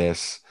around like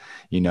this,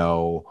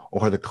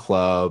 or the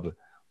club,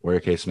 where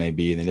your case may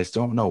be, and they just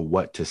don't know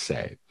what to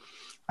say.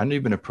 I know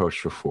you've been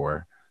approached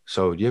before.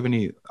 So do you have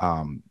any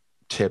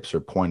tips or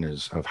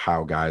pointers of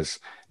how guys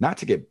not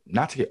to get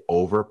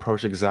over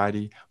approach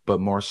anxiety, but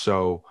more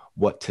so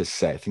what to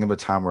say? Think of a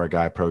time where a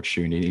guy approached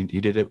you and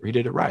he did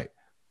it right.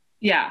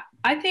 Yeah,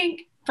 I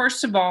think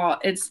first of all,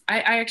 I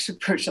actually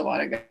approach a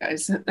lot of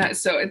guys,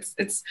 so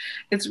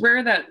it's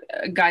rare that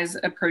guys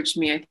approach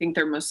me. I think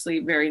they're mostly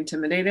very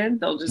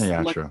intimidated. They'll just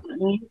look at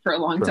me for a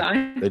long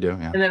time. They do,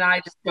 yeah. And then I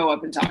just go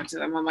up and talk to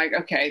them. I'm like,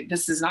 okay,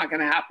 this is not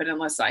going to happen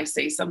unless I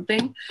say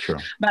something. True.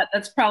 But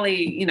that's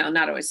probably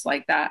not always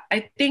like that.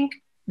 I think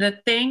the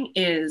thing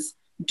is,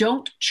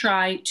 don't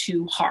try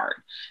too hard,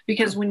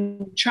 because when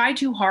you try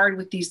too hard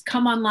with these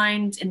come on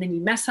lines and then you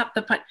mess up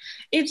the putt,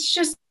 it's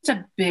just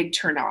a big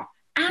turnoff.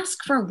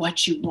 Ask for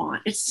what you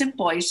want. It's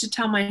simple. I used to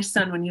tell my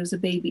son when he was a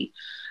baby,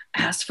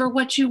 ask for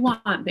what you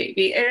want,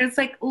 baby. And it's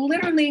like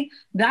literally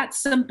that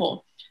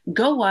simple.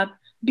 Go up,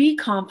 be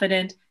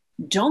confident.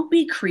 Don't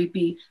be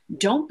creepy.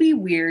 Don't be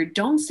weird.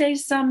 Don't say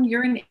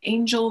you're an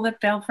angel that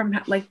fell from,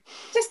 like,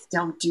 just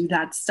don't do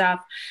that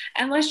stuff.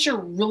 Unless you're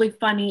really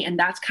funny and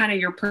that's kind of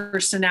your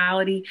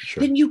personality,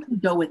 then you can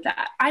go with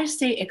that. I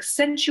say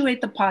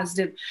accentuate the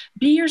positive,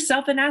 be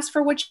yourself and ask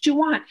for what you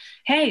want.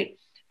 Hey,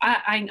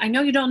 I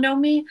know you don't know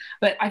me,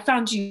 but I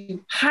found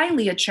you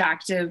highly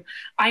attractive.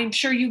 I'm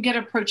sure you get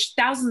approached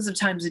thousands of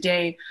times a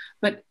day,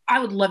 but I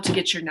would love to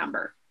get your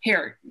number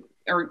here,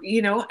 or,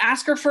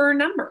 ask her for her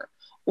number.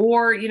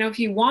 Or, if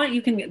you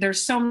want,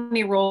 there's so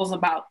many rules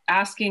about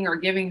asking or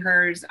giving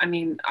hers. I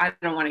mean, I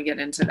don't want to get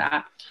into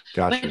that.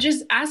 Gotcha. But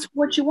just ask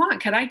what you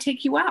want. Could I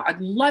take you out?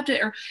 I'd love to.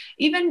 Or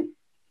even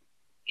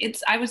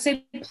I would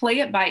say play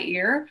it by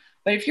ear.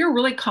 But if you're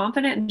really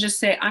confident and just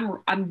say,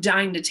 I'm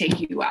dying to take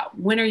you out.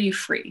 When are you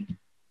free?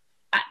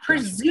 I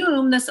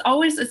presume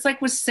it's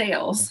like with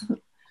sales.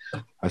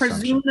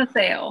 Presume the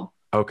sale.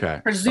 Okay.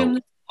 Presume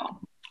the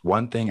sale.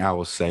 One thing I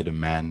will say to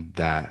men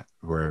that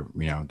were,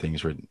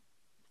 things where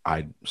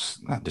I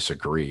not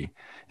disagree.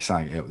 It's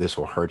not like this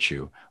will hurt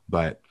you,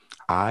 but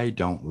I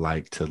don't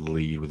like to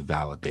lead with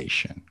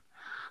validation.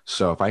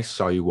 So if I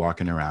saw you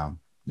walking around,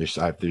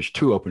 there's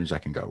two openers I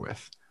can go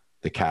with: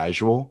 the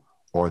casual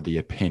or the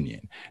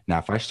opinion. Now,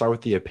 if I start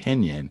with the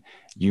opinion,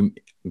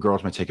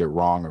 girls might take it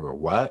wrong or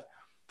what.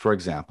 For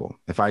example,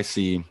 if I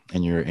see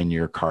in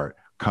your cart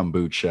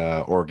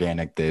kombucha,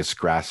 organic this,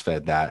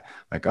 grass-fed that,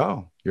 like,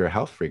 oh, you're a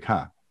health freak,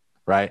 huh?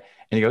 Right?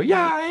 And you go,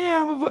 yeah, I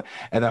am.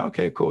 And then,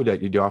 okay, cool.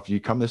 You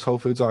come to this Whole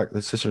Foods,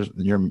 this is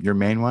your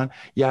main one?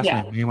 Yeah, it's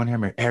my main one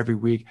here every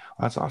week.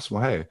 Oh, that's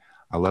awesome. Well, hey,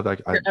 I love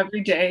that.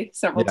 Every day,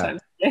 several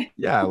times a day.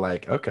 Yeah,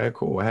 like, okay,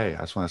 cool. Hey, I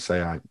just want to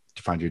say I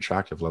find you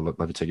attractive. Love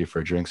to take you for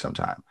a drink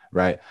sometime,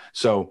 right?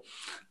 So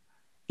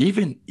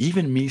even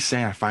me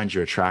saying I find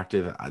you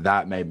attractive,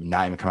 that may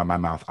not even come out of my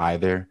mouth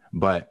either.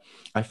 But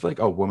I feel like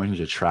a woman who's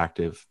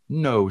attractive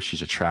knows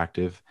she's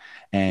attractive.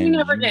 And you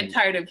never get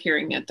tired of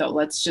hearing it, though.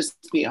 Let's just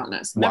be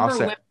honest. Remember,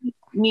 women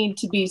need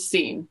to be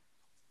seen.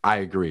 I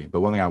agree. But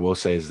one thing I will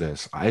say is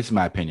this. It's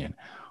my opinion.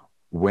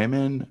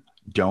 Women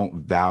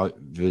don't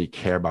really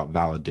care about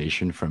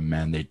validation from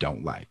men they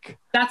don't like.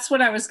 That's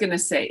what I was going to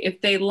say.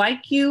 If they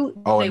like you,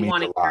 they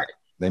want to hear it.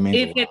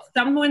 If it's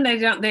someone they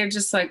don't, they're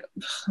just like,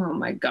 oh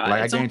my God.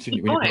 Like, I guarantee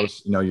you, when you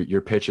post,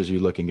 your pictures, you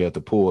looking good at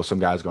the pool, some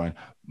guy's going,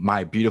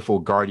 my beautiful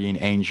guardian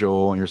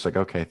angel. And you're just like,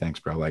 okay, thanks,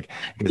 bro. Like,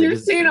 you're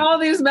seeing all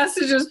these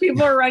messages.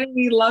 People are writing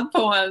me love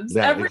poems.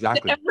 Yeah,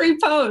 every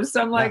post.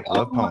 I'm like,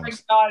 oh my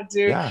God,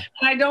 dude. Yeah.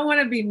 And I don't want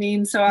to be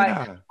mean. So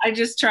I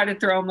just try to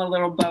throw them a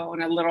little bow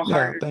and a little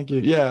heart. Thank you.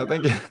 Yeah.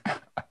 Thank you.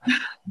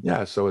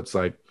 Yeah. So it's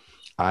like,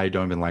 I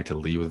don't even like to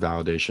lead with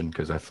validation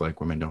because I feel like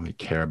women don't really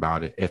care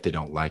about it if they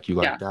don't like you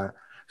like that.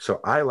 So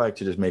I like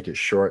to just make it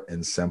short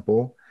and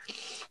simple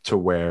to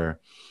where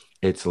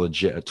it's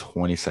legit a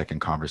 20-second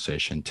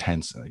conversation,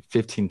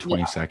 15,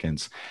 20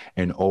 seconds.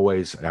 And I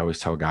always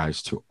tell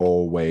guys to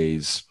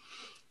always,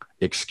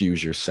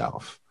 excuse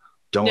yourself.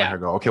 Don't let Yeah. her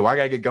go, okay, well, I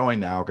gotta get going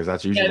now, because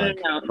that's usually like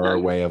her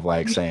way of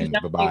like You saying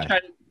definitely bye-bye. try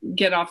to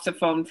get off the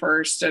phone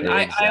first. And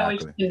I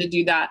always Exactly. tend to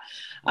do that.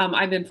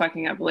 I've been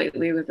fucking up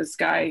lately with this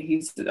guy.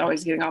 He's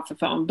always getting off the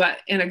phone. But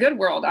in a good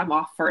world, I'm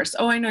off first.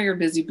 Oh, I know you're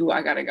busy, boo.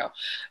 I gotta go.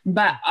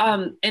 But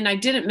and I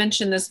didn't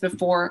mention this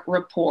before,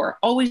 rapport.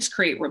 Always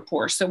create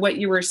rapport. So what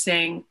you were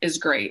saying is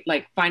great,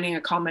 like finding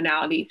a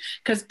commonality.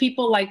 Because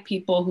people like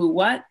people who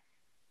what?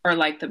 Are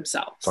like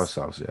themselves.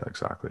 Ourselves, yeah,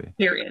 exactly.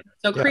 Period.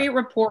 So Yeah. create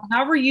rapport.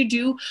 However you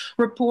do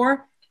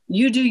rapport,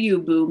 you do you,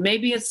 boo.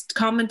 Maybe it's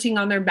commenting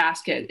on their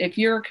basket. If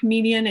you're a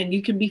comedian and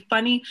you can be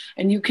funny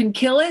and you can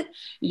kill it,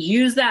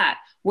 use that.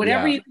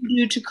 Whatever Yeah. you can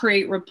do to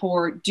create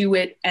rapport, do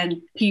it,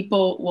 and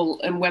people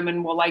will, and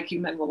women will like you,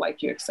 men will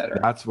like you,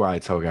 etc. That's why I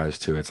tell guys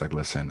too. It's like,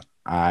 listen,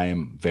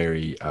 I'm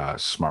very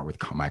smart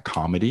with my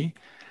comedy,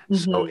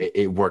 so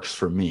it works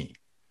for me.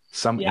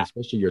 Yeah.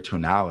 Especially your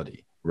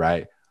tonality,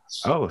 right?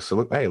 Oh, so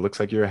look, hey, it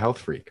looks like you're a health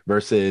freak.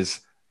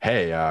 Versus,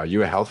 hey,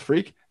 you a health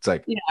freak? It's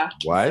like, Yeah.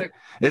 what?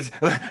 It's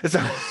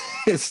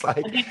it's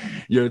like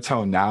your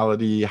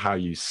tonality, how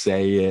you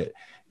say it.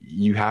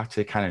 You have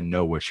to kind of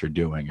know what you're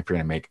doing if you're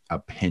going to make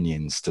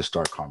opinions to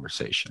start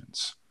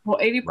conversations. Well,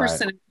 80%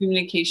 Right. of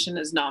communication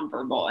is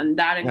nonverbal, and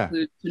that Yeah.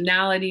 includes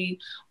tonality,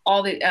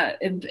 all the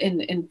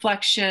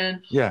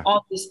inflection, Yeah.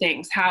 all these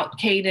things, how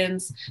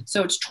cadence.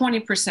 So it's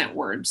 20%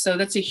 words. So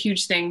that's a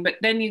huge thing. But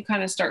then you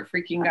kind of start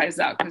freaking guys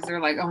out because they're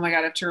like, oh my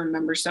God, I have to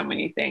remember so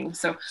many things.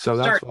 So So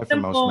that's start why for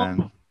most simple.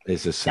 men,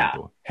 it's just Yeah.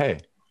 simple. Hey,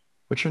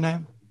 what's your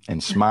name?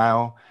 And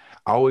smile.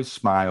 Always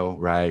smile,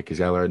 right? Because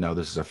you gotta let her know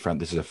this is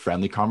a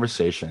friendly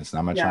conversation. It's not,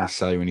 I'm not trying Yeah. to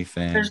sell you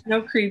anything. There's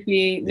no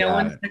creepy. No Yeah.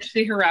 one's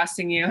actually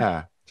harassing you.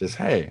 Yeah. Just,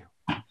 hey,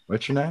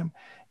 what's your name?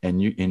 And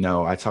you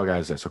know, I tell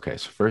guys this. Okay,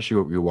 so first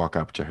you walk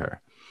up to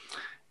her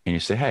and you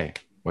say, hey,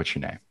 what's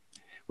your name?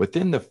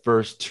 Within the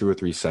first 2 or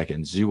 3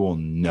 seconds, you will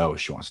know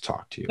she wants to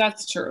talk to you.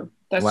 That's true.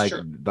 That's like,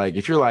 true. Like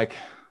if you're like,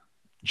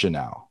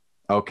 Janelle,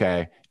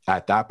 okay.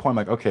 At that point, I'm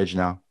like, okay,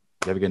 Janelle,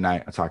 you have a good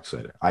night. I'll talk to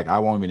you later. Like, I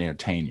won't even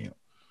entertain you.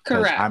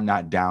 Correct. I'm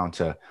not down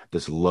to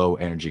this low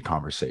energy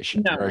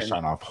conversation. No, You're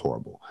starting off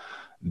horrible.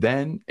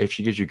 Then if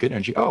she gives you good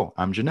energy, oh,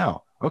 I'm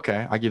Janelle.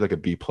 Okay, I give like a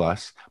B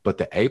plus, but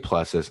the A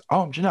plus is,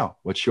 oh, I'm Janelle.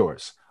 What's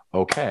yours?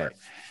 Okay,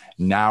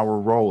 now we're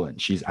rolling.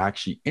 She's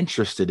actually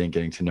interested in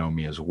getting to know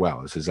me as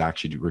well. This is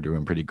actually, we're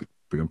doing pretty good,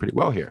 doing pretty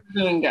well here.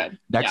 Doing good.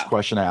 Next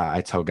question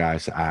I tell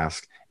guys to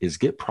ask is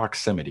get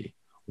proximity.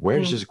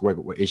 Where's this?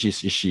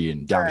 Is she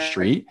in down the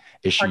street?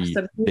 Is she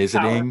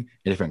visiting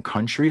a different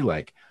country?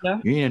 Like, you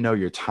need to know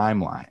your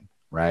timeline,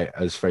 right?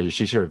 As far as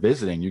she's here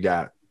visiting, you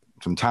got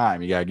some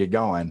time, you got to get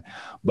going.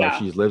 But if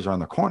she lives around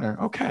the corner,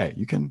 okay,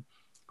 you can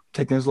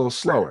take things a little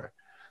slower.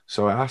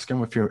 So I ask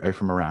them if you're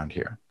from around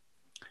here.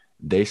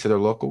 They say they're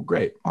local.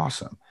 Great.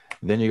 Awesome.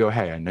 Then you go,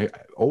 hey, I know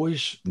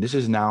always, this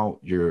is now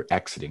your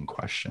exiting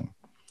question.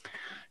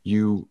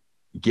 You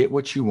get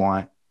what you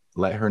want.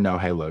 Let her know,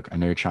 hey, look, I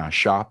know you're trying to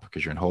shop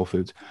because you're in Whole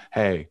Foods.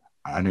 Hey,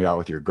 I know you're out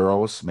with your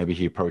girls. Maybe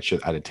he approached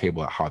it at a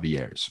table at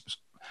Javier's.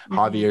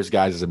 Javier's,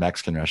 guys, is a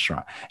Mexican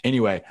restaurant.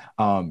 Anyway,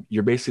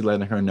 you're basically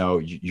letting her know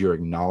you're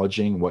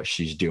acknowledging what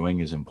she's doing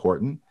is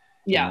important.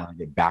 Yeah. You want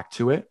to get back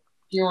to it.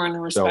 You want to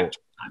respect.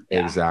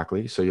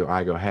 Exactly. So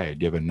I go, hey,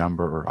 do you have a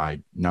number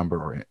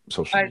or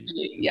social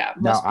media? Yeah.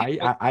 Now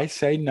I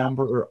say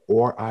number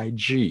or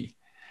IG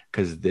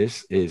because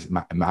this is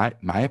my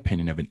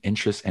opinion of an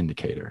interest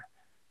indicator.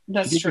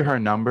 That's true. Her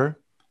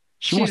number.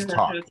 She wants to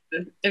talk.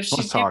 If she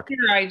gives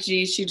her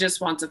IG, she just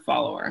wants a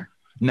follower.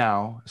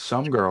 Now,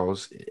 some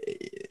girls,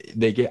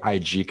 they get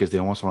IG because they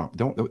almost want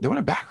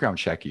to background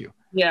check you.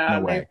 Yeah.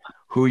 No way.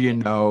 Who you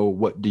know,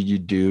 what do you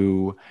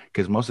do?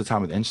 Because most of the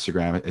time with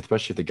Instagram,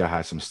 especially if the guy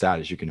has some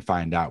status, you can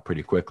find out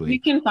pretty quickly.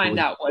 You can find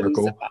out what he's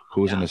about.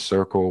 Who's in the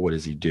circle? What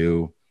does he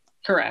do?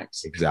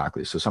 Correct.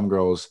 Exactly. So some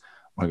girls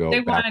want to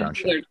go background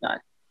check.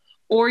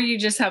 Or you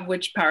just have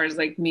witch powers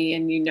like me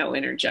and you know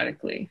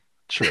energetically.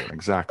 True,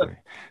 exactly.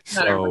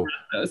 So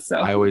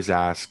I always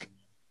ask,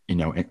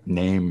 name,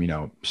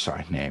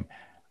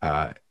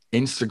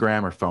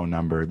 Instagram or phone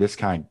number. This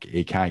kind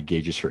of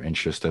gauges her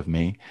interest of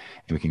me,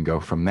 and we can go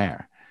from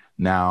there.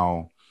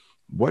 Now,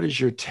 what is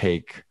your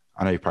take?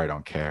 I know you probably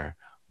don't care,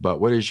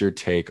 but what is your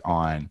take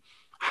on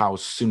how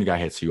soon the guy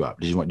hits you up?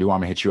 Do you want me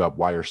to hit you up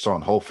while you're still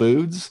in Whole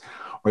Foods?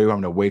 Or you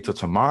want me to wait till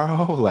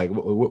tomorrow? Like,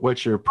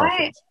 what's your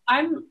preference?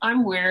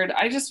 I'm weird.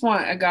 I just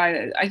want a guy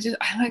that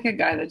I like a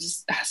guy that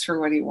just asks for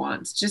what he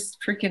wants. Just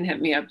freaking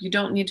hit me up. You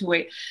don't need to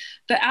wait.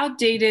 The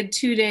outdated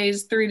 2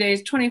 days, 3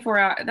 days, 24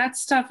 hours, that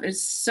stuff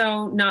is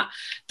so not,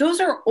 those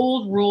are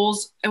old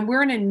rules. And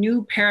we're in a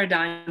new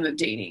paradigm of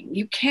dating.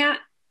 You can't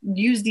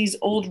use these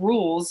old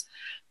rules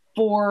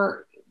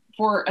for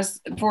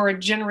a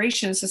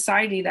generation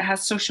society that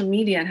has social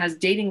media and has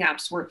dating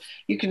apps where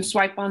you can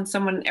swipe on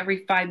someone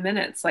every 5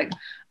 minutes. Like,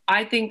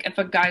 I think if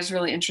a guy's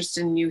really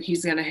interested in you,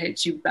 he's going to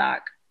hit you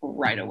back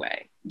right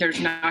away. There's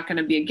not going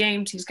to be a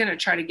game. He's going to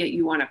try to get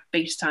you on a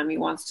FaceTime. He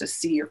wants to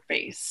see your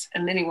face,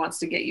 and then he wants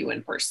to get you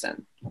in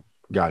person.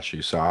 Got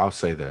you. So I'll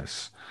say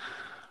this.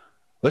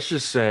 Let's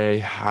just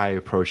say I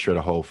approached you at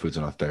a Whole Foods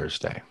on a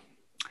Thursday.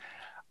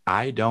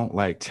 I don't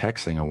like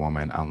texting a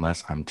woman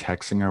unless I'm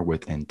texting her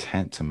with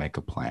intent to make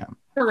a plan.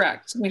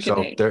 Correct. Make a So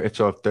date. if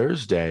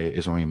Thursday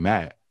is when we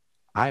met,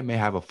 I may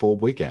have a full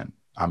weekend.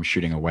 I'm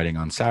shooting a wedding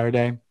on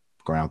Saturday,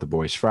 going out with the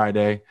boys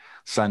Friday,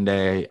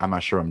 Sunday. I'm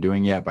not sure what I'm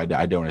doing yet, but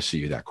I don't want to see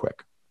you that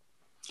quick.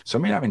 So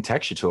I may not even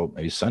text you till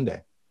maybe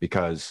Sunday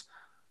because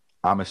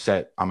I'm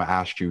gonna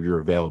ask you your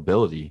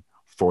availability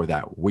for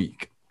that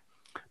week.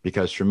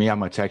 Because for me, I'm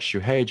gonna text you,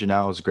 hey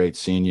Janelle, it's great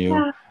seeing you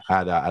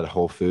Yeah. at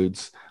Whole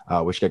Foods.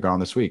 What you got going on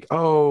this week?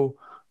 Oh,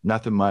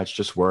 nothing much,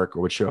 just work.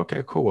 Or what you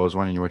okay, cool. I was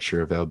wondering what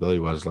your availability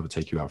was. Love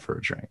to take you out for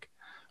a drink.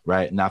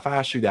 Right. Now, if I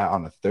ask you that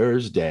on a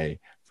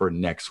Thursday for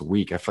next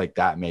week, I feel like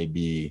that may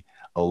be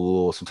a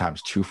little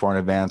sometimes too far in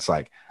advance.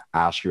 Like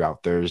ask you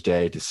out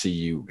Thursday to see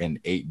you in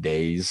 8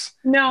 days.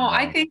 No, You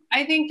I know? think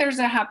I think there's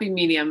a happy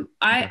medium.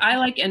 I Okay. I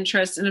like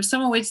interest, and if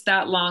someone waits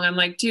that long, I'm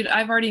like, dude,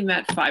 I've already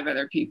met five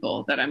other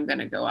people that I'm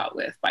gonna go out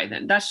with by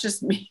then. That's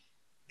just me.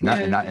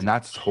 And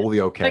that's totally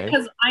okay.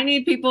 Because I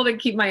need people to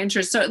keep my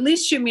interest. So at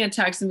least shoot me a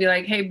text and be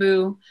like, hey,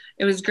 boo,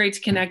 it was great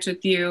to connect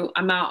with you.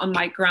 I'm out on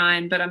my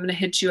grind, but I'm going to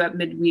hit you up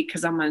midweek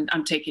because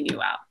I'm taking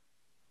you out.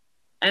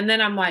 And then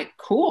I'm like,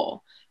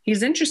 cool.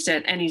 He's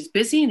interested and he's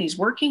busy and he's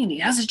working and he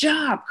has a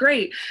job.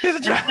 Great.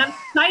 And I'm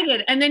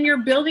excited. And then you're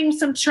building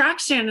some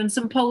traction and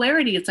some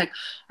polarity. It's like,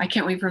 I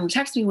can't wait for him to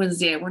text me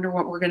Wednesday. I wonder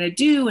what we're going to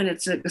do. And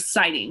it's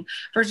exciting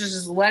versus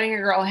just letting a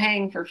girl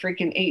hang for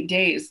freaking 8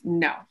 days.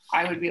 No,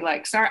 I would be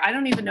like, sorry, I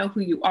don't even know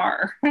who you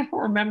are. I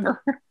don't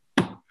remember.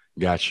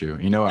 Got you.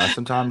 You know,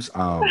 sometimes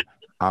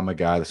I'm a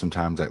guy that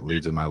sometimes that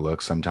leads with my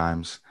looks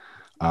sometimes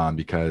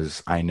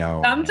because I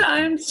know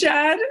Sometimes,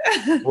 Chad.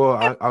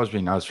 well, I was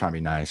trying to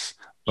be nice,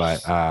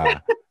 but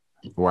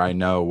where I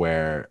know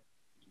where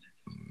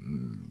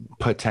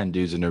put 10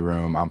 dudes in the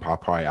room, I'll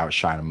probably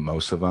outshine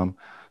most of them.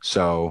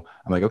 So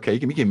I'm like, okay,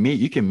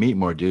 you can meet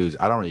more dudes.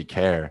 I don't really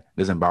care. It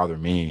doesn't bother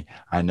me.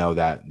 I know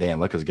that they didn't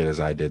look as good as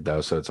I did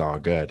though, so it's all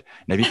good.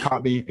 And if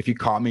you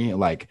caught me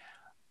like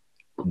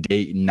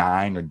date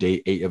 9 or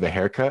date 8 of a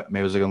haircut,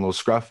 maybe it was looking a little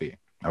scruffy.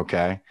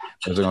 Okay.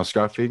 It was looking a little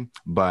scruffy.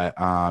 But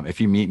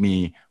if you meet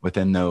me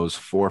within those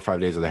 4 or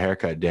 5 days of the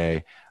haircut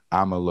day,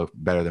 I'm gonna look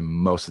better than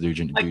most of the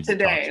dudes Like you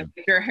today, talk to.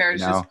 if your hair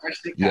is You know? just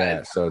freshly cut.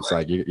 Yeah. So it's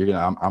like you're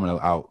gonna I'm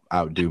gonna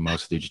outdo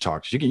most of the dudes you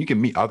talk to. You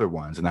can meet other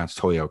ones, and that's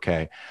totally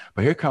okay.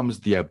 But here comes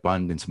the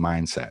abundance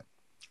mindset.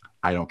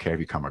 I don't care if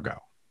you come or go.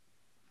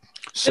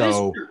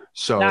 So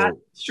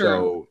That's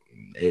true.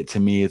 to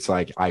me, it's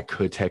like I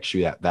could text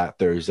you that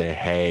Thursday,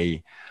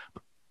 hey,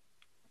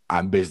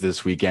 I'm busy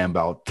this weekend,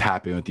 but I'll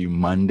tap in with you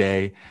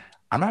Monday.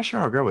 I'm not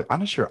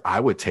sure I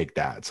would take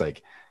that. It's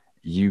like,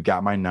 you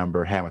got my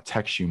number. Hey, I'm gonna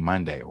text you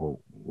Monday. Well,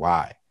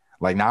 why?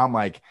 Like now I'm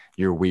like,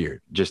 you're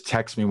weird. Just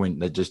text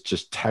me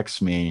just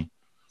text me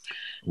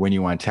when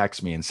you want to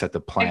text me and set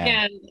the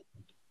plan.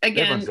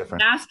 Again,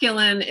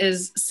 masculine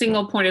is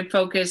single pointed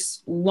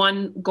focus,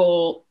 one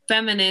goal.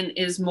 Feminine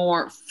is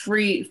more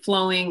free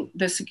flowing,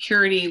 the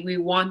security. We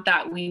want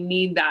that. We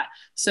need that.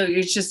 So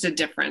it's just a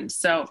difference.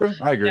 So sure,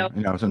 I agree.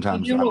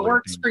 Sometimes you do what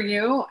works for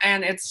you,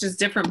 and it's just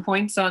different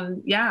points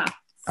on, yeah.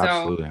 So,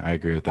 absolutely. I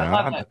agree with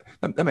that.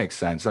 That makes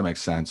sense. That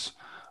makes sense.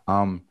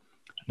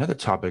 Another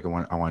topic I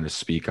wanted to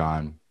speak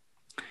on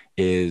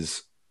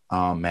is,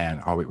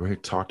 man, we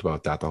talked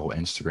about that, the whole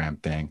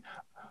Instagram thing.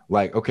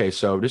 Like, okay,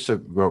 so just to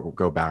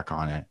go back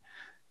on it,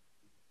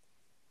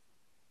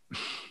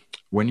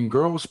 when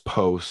girls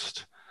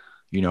post,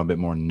 a bit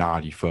more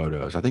naughty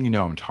photos, I think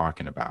what I'm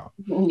talking about.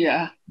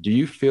 Yeah. Do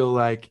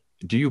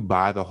you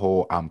buy the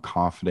whole I'm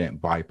confident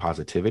body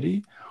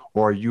positivity,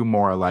 or are you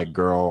more like,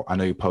 girl, I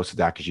know you posted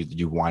that because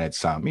you wanted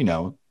some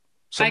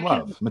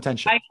love, some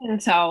attention? I can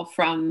tell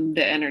from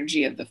the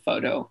energy of the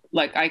photo.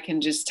 Like I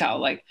can just tell,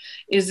 like,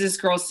 is this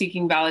girl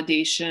seeking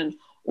validation?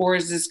 Or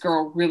is this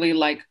girl really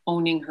like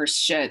owning her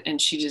shit and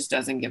she just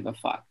doesn't give a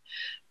fuck?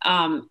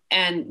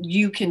 And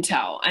you can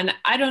tell. And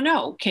I don't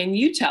know, can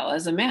you tell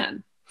as a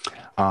man?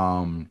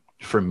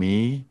 For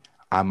me,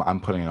 I'm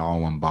putting it all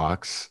in one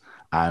box.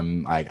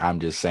 I'm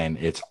just saying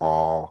it's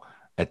all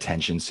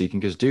attention seeking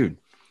because, dude,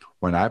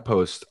 when I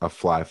post a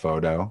fly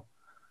photo,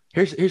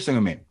 here's the thing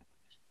with me.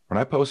 When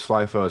I post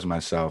fly photos of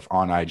myself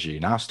on IG,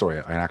 not a story,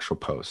 an actual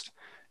post,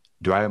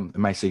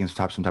 am I seeking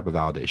some type of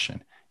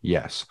validation?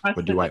 Yes.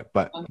 But do I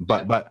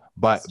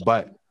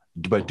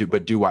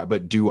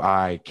do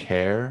I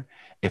care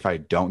if I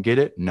don't get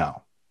it?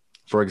 No.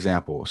 For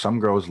example,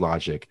 some girls'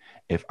 logic,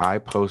 if I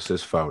post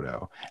this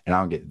photo and I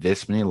don't get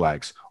this many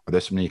likes or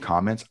this many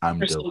comments,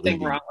 there's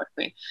something wrong with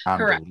me.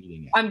 Correct.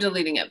 I'm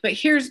deleting it. But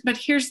here's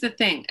the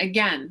thing.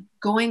 Again,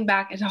 going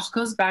back, it all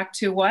goes back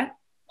to what?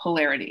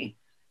 Polarity.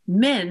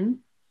 Men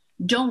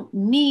don't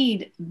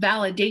need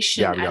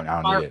validation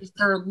as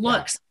their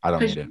looks. Yeah, I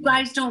don't need it. You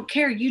guys don't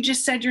care. You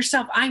just said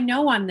yourself, I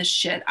know I'm the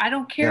shit. I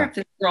don't care if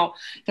this girl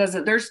does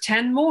it. There's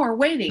 10 more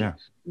waiting. Yeah.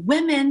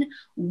 Women,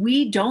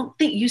 we don't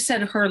think. You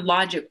said her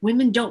logic.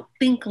 Women don't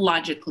think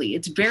logically.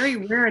 It's very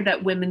rare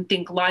that women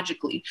think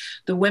logically.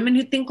 The women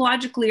who think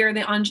logically are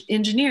the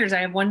engineers. I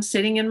have one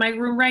sitting in my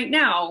room right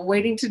now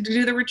waiting to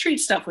do the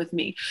retreat stuff with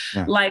me.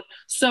 Yeah.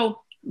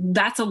 So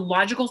That's a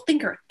logical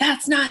thinker.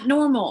 That's not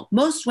normal.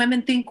 Most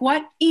women think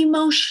what?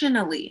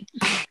 Emotionally.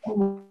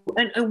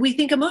 And we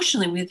think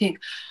emotionally. We think,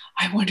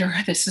 I wonder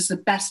if this is the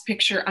best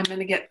picture. I'm going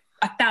to get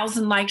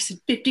 1,000 likes and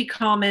 50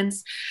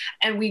 comments.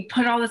 And we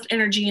put all this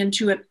energy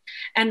into it.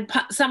 And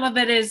some of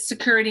it is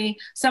security.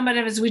 Some of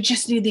it is we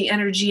just need the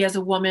energy as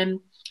a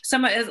woman.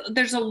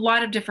 There's a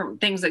lot of different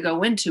things that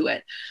go into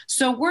it.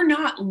 So we're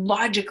not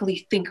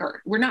logically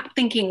thinker. We're not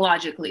thinking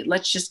logically.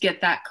 Let's just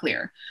get that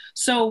clear.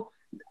 So,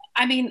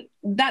 I mean,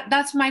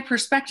 that's my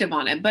perspective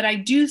on it. But I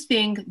do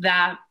think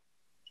that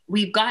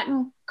we've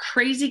gotten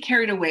crazy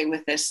carried away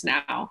with this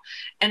now.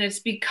 And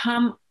it's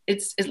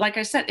like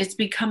I said, it's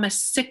become a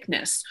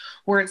sickness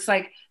where it's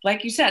like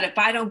you said, if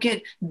I don't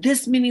get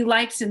this many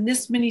likes and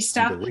this many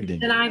stuff,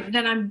 then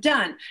I'm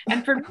done.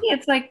 And for me,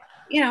 it's like,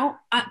 you know,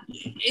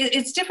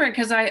 it's different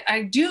because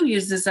I do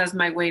use this as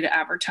my way to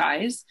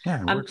advertise.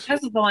 Yeah,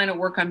 because of the line of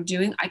work I'm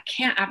doing, I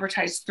can't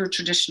advertise through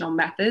traditional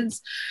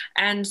methods.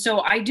 And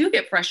so I do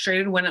get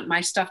frustrated when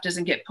my stuff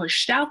doesn't get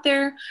pushed out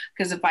there,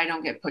 because if I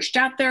don't get pushed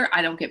out there,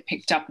 I don't get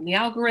picked up in the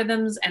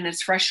algorithms, and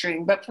it's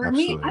frustrating. But for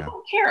me, I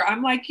don't care.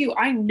 I'm like you.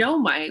 I know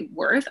my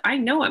worth. I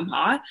know I'm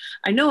hot.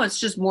 I know it's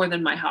just more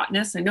than my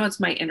hotness. I know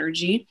it's my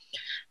energy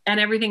and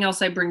everything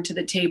else I bring to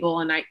the table.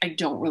 And I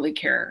don't really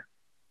care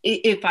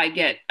if I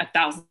get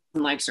 1,000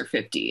 likes or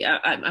 50.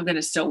 I'm going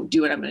to still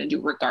do what I'm going to do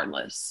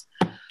regardless.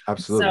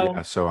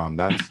 Absolutely. So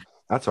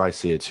that's how I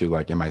see it too.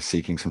 Like, am I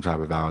seeking some type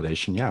of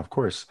validation? Yeah, of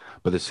course.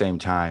 But at the same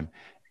time,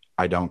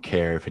 I don't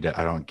care if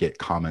I don't get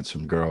comments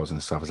from girls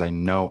and stuff, because I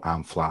know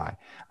I'm fly.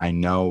 I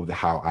know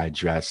how I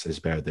dress is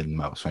better than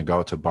most. When I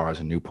go to bars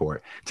in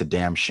Newport, it's a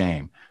damn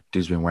shame.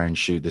 Dude's been wearing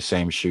the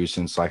same shoes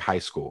since like high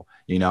school.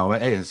 You know,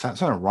 hey, there's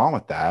nothing wrong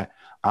with that.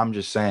 I'm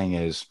just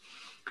saying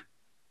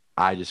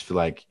I just feel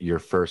like your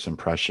first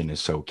impression is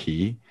so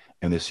key.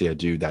 And to see a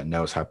dude that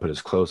knows how to put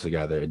his clothes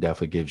together, it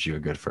definitely gives you a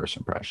good first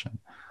impression.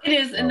 It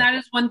is. And that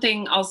is one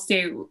thing I'll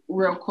say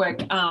real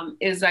quick,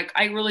 is like,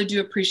 I really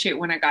do appreciate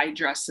when a guy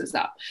dresses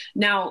up.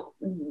 Now,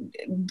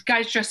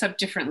 guys dress up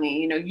differently.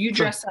 You know, you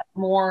dress up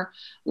more,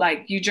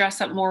 like you dress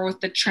up more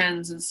with the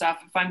trends and stuff.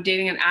 If I'm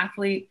dating an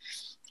athlete,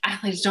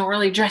 athletes don't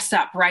really dress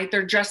up, right?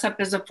 They're dressed up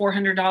as a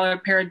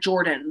 $400 pair of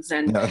Jordans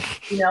and,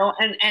 you know,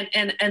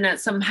 and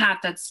some hat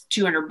that's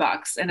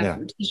 $200 and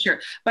a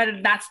t-shirt,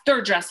 but that's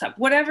their dress up,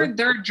 whatever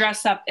their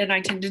dress up. And I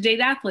tend to date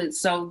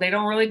athletes, so they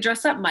don't really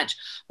dress up much,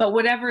 but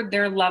whatever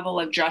their level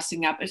of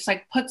dressing up, it's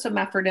like, put some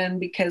effort in,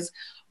 because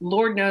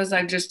Lord knows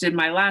I just did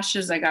my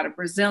lashes. I got a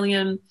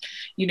Brazilian,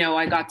 you know,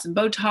 I got some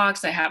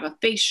Botox. I have a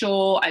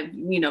facial. I,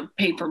 you know,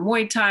 paid for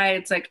Muay Thai.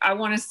 It's like, I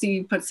want to see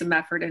you put some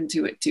effort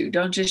into it too.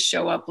 Don't just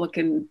show up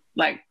looking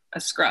like a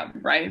scrub,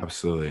 right?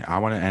 Absolutely. I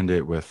want to end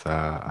it with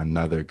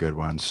another good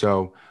one.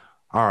 So,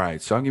 all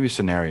right. So I'll give you a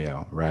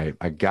scenario, right?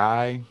 A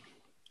guy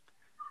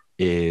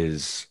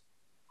is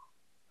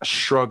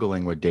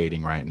struggling with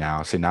dating right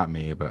now. Say not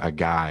me, but a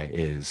guy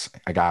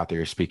out there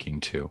you're speaking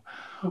to.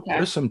 Okay.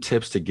 What are some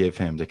tips to give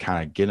him to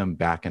kind of get him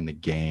back in the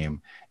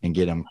game and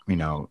get him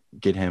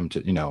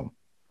to, you know,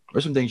 what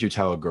are some things you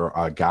tell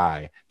a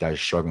guy that is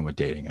struggling with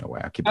dating in a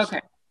way?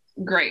 Okay,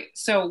 great.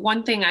 So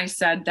one thing I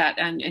said that,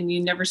 and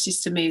you never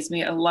cease to amaze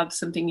me. I love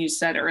something you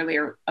said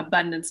earlier,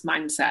 abundance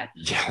mindset.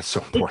 Yeah, it's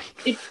so important.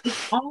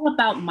 It's all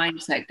about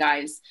mindset,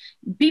 guys.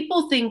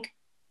 People think,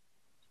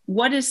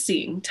 what is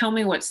seeing? Tell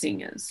me what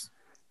seeing is.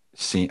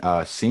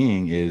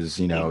 Seeing is,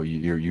 you know,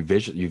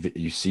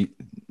 you see,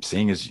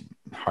 seeing is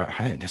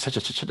it's such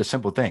a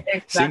simple thing.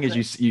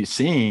 Exactly.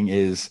 Seeing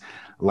is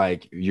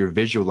like you're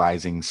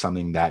visualizing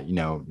something that, you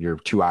know, your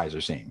two eyes are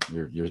seeing.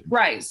 You're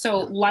right. So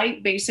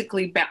light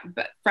basically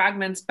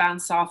fragments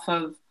bounce off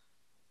of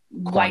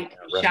light,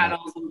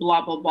 shadows, and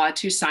blah blah blah.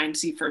 Too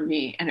sciencey for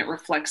me, and it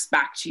reflects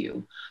back to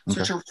you.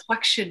 So it's a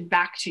reflection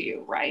back to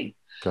you, right?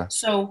 Okay.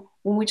 So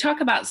when we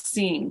talk about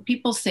seeing,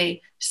 people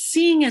say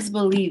seeing is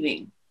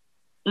believing.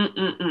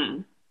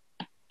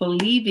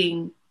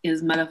 Believing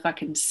is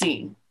motherfucking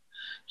seeing.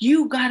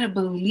 You gotta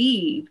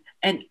believe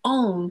and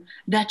own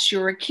that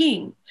you're a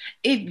king.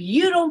 If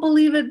you don't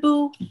believe it,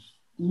 boo,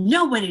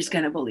 nobody's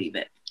gonna believe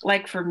it.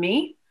 Like for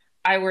me,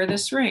 I wear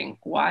this ring.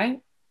 Why?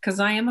 Because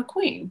I am a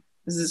queen.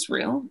 Is this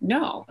real?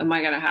 No. Am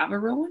I gonna have a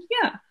real one?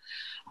 Yeah.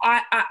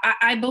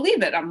 I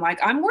believe it. I'm like,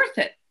 I'm worth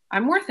it.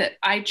 I'm worth it.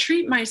 I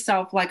treat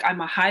myself like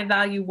I'm a high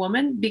value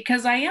woman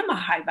because I am a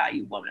high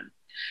value woman.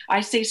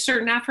 I say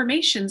certain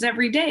affirmations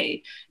every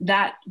day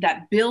that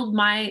build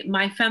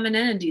my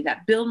femininity,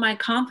 that build my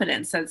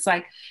confidence. That's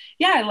like,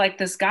 yeah, I like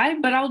this guy,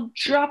 but I'll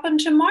drop him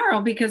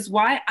tomorrow because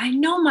why? I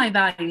know my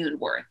value and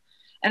worth.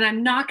 And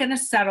I'm not going to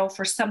settle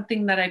for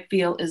something that I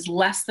feel is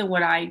less than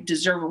what I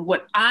deserve and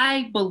what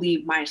I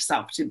believe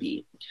myself to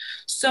be.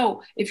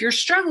 So if you're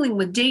struggling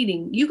with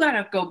dating, you got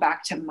to go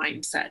back to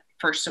mindset,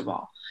 first of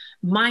all.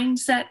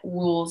 Mindset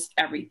rules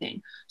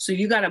everything. So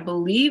you got to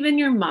believe in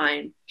your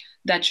mind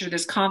that you're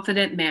this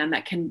confident man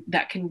that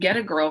can get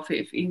a girl.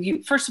 If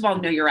you, first of all,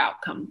 know your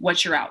outcome.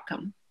 What's your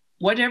outcome?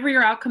 Whatever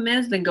your outcome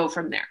is, then go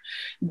from there.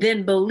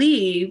 Then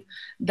believe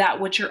that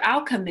what your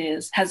outcome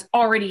is has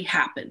already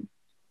happened.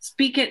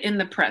 Speak it in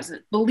the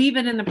present. Believe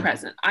it in the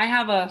present. I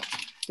have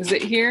is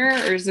it here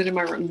or is it in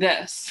my room?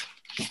 This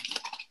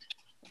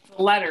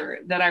letter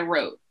that I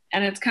wrote.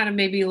 And it's kind of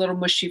maybe a little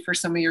mushy for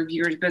some of your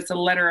viewers, but it's a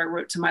letter I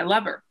wrote to my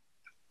lover.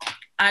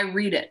 I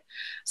read it.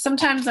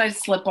 Sometimes I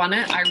slip on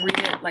it. I read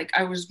it like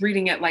I was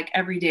reading it like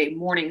every day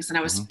mornings, and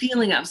I was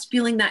feeling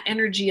that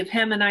energy of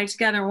him and I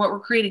together and what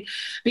we're creating,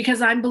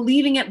 because I'm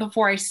believing it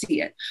before I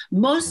see it.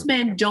 Most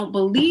men don't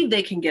believe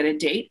they can get a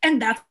date, and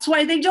that's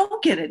why they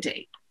don't get a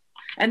date.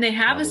 And they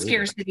have a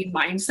scarcity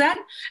mindset.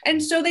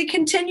 And so they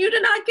continue to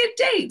not get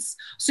dates.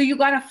 So you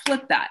got to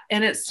flip that.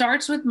 And it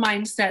starts with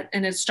mindset,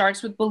 and it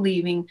starts with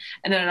believing.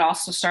 And then it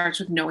also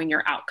starts with knowing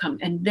your outcome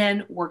and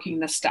then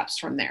working the steps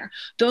from there.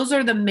 Those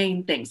are the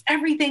main things.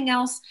 Everything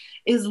else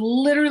is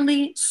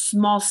literally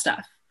small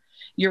stuff.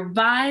 Your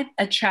vibe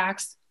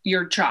attracts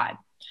your tribe.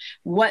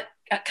 What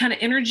kind of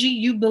energy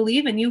you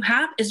believe and you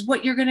have is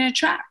what you're going to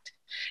attract.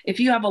 If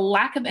you have a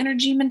lack of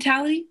energy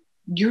mentality,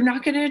 you're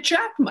not going to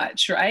attract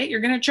much, right?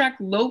 You're going to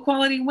attract low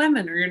quality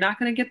women, or you're not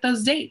going to get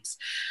those dates.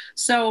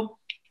 So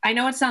I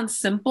know it sounds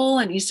simple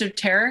and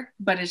esoteric,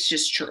 but it's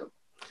just true.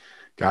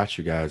 Got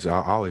you guys.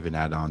 I'll even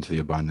add on to the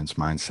abundance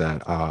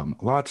mindset.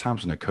 A lot of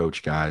times when I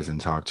coach guys and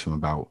talk to them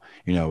about,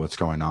 what's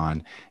going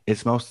on,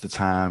 it's most of the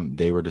time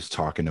they were just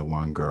talking to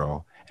one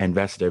girl,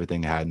 invested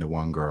everything they had into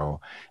one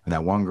girl, and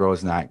that one girl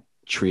is not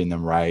treating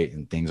them right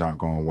and things aren't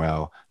going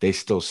well. They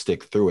still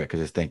stick through it because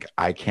they think,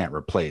 I can't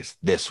replace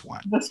this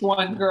one. This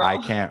one girl.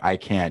 I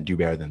can't do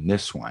better than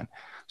this one.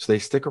 So they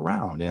stick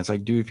around. And it's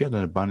like, dude, if you have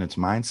an abundance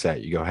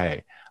mindset, you go,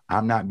 hey,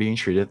 I'm not being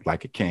treated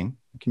like a king,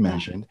 like you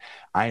mentioned.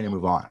 I need to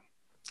move on.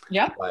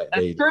 Yep. But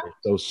they're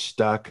so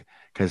stuck,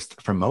 because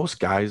for most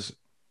guys,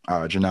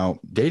 Janelle,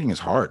 dating is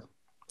hard.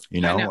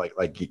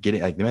 Like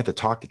getting, like they have to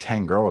talk to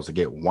 10 girls to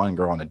get one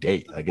girl on a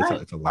date. Like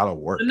it's a lot of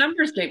work. The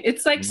numbers game.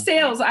 It's like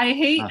sales. I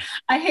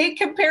hate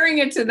comparing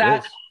it to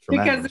that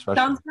because it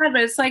sounds bad,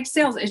 but it's like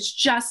sales. It's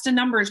just a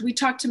numbers. We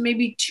talk to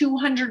maybe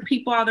 200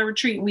 people out of the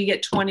retreat and we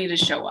get 20 to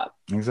show up.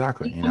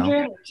 Exactly.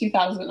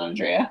 2,000,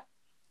 Andrea.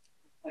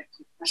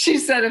 She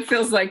said it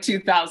feels like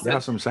 2,000.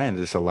 That's what I'm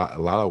saying. It's a lot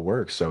of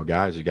work. So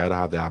guys, you got to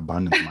have that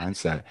abundance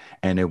mindset,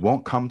 and it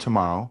won't come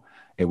tomorrow.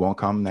 It won't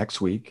come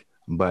next week,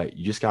 but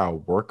you just got to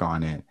work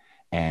on it.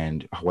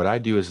 And what I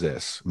do is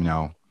this,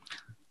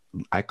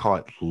 I call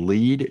it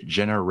lead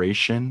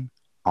generation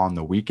on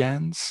the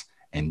weekends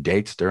and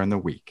dates during the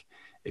week.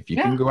 If you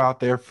can go out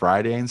there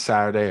Friday and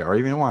Saturday, or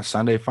even want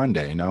Sunday fun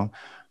day,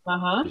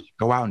 just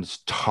go out and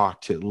just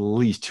talk to at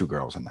least 2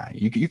 girls a night.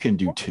 You can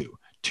do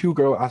 2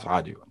 girls. That's what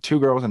I do. 2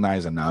 girls a night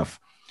is enough.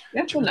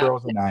 That's 2 enough.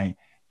 Girls a night.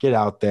 Get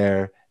out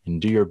there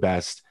and do your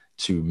best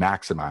to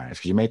maximize.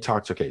 Because you may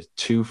talk to,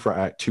 2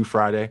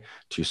 Friday,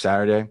 2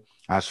 Saturday.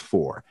 That's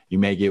 4. You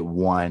may get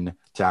 1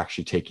 to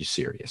actually take you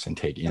serious and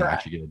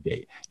actually get a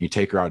date. You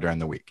take her out during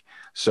the week.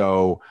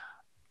 So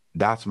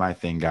that's my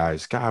thing,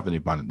 guys. Gotta have an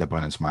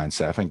abundance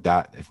mindset. I think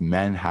that if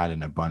men had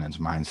an abundance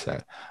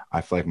mindset, I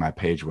feel like my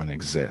page wouldn't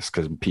exist,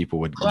 because people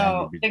would.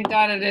 Well, thank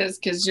God it is,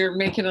 because you're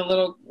making a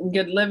little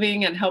good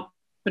living and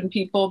helping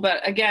people.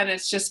 But again,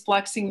 it's just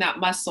flexing that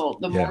muscle.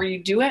 The more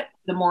you do it,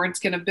 the more it's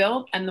going to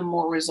build and the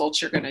more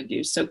results you're going to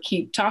do. So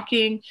keep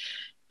talking,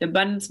 the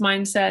abundance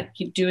mindset,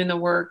 keep doing the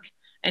work,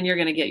 and you're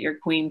going to get your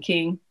queen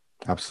king.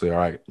 Absolutely.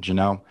 All right,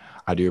 Janelle,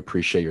 I do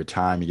appreciate your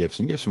time. You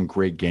gave some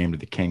great game to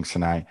the Kings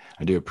tonight.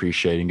 I do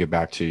appreciate it. And get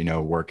back to,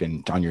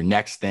 working on your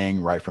next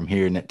thing, right from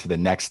here to the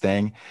next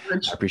thing. I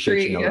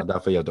appreciate you.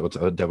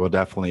 We'll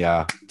definitely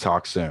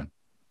talk soon.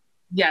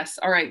 Yes.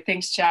 All right.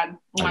 Thanks, Chad.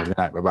 Good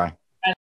night. Bye-bye.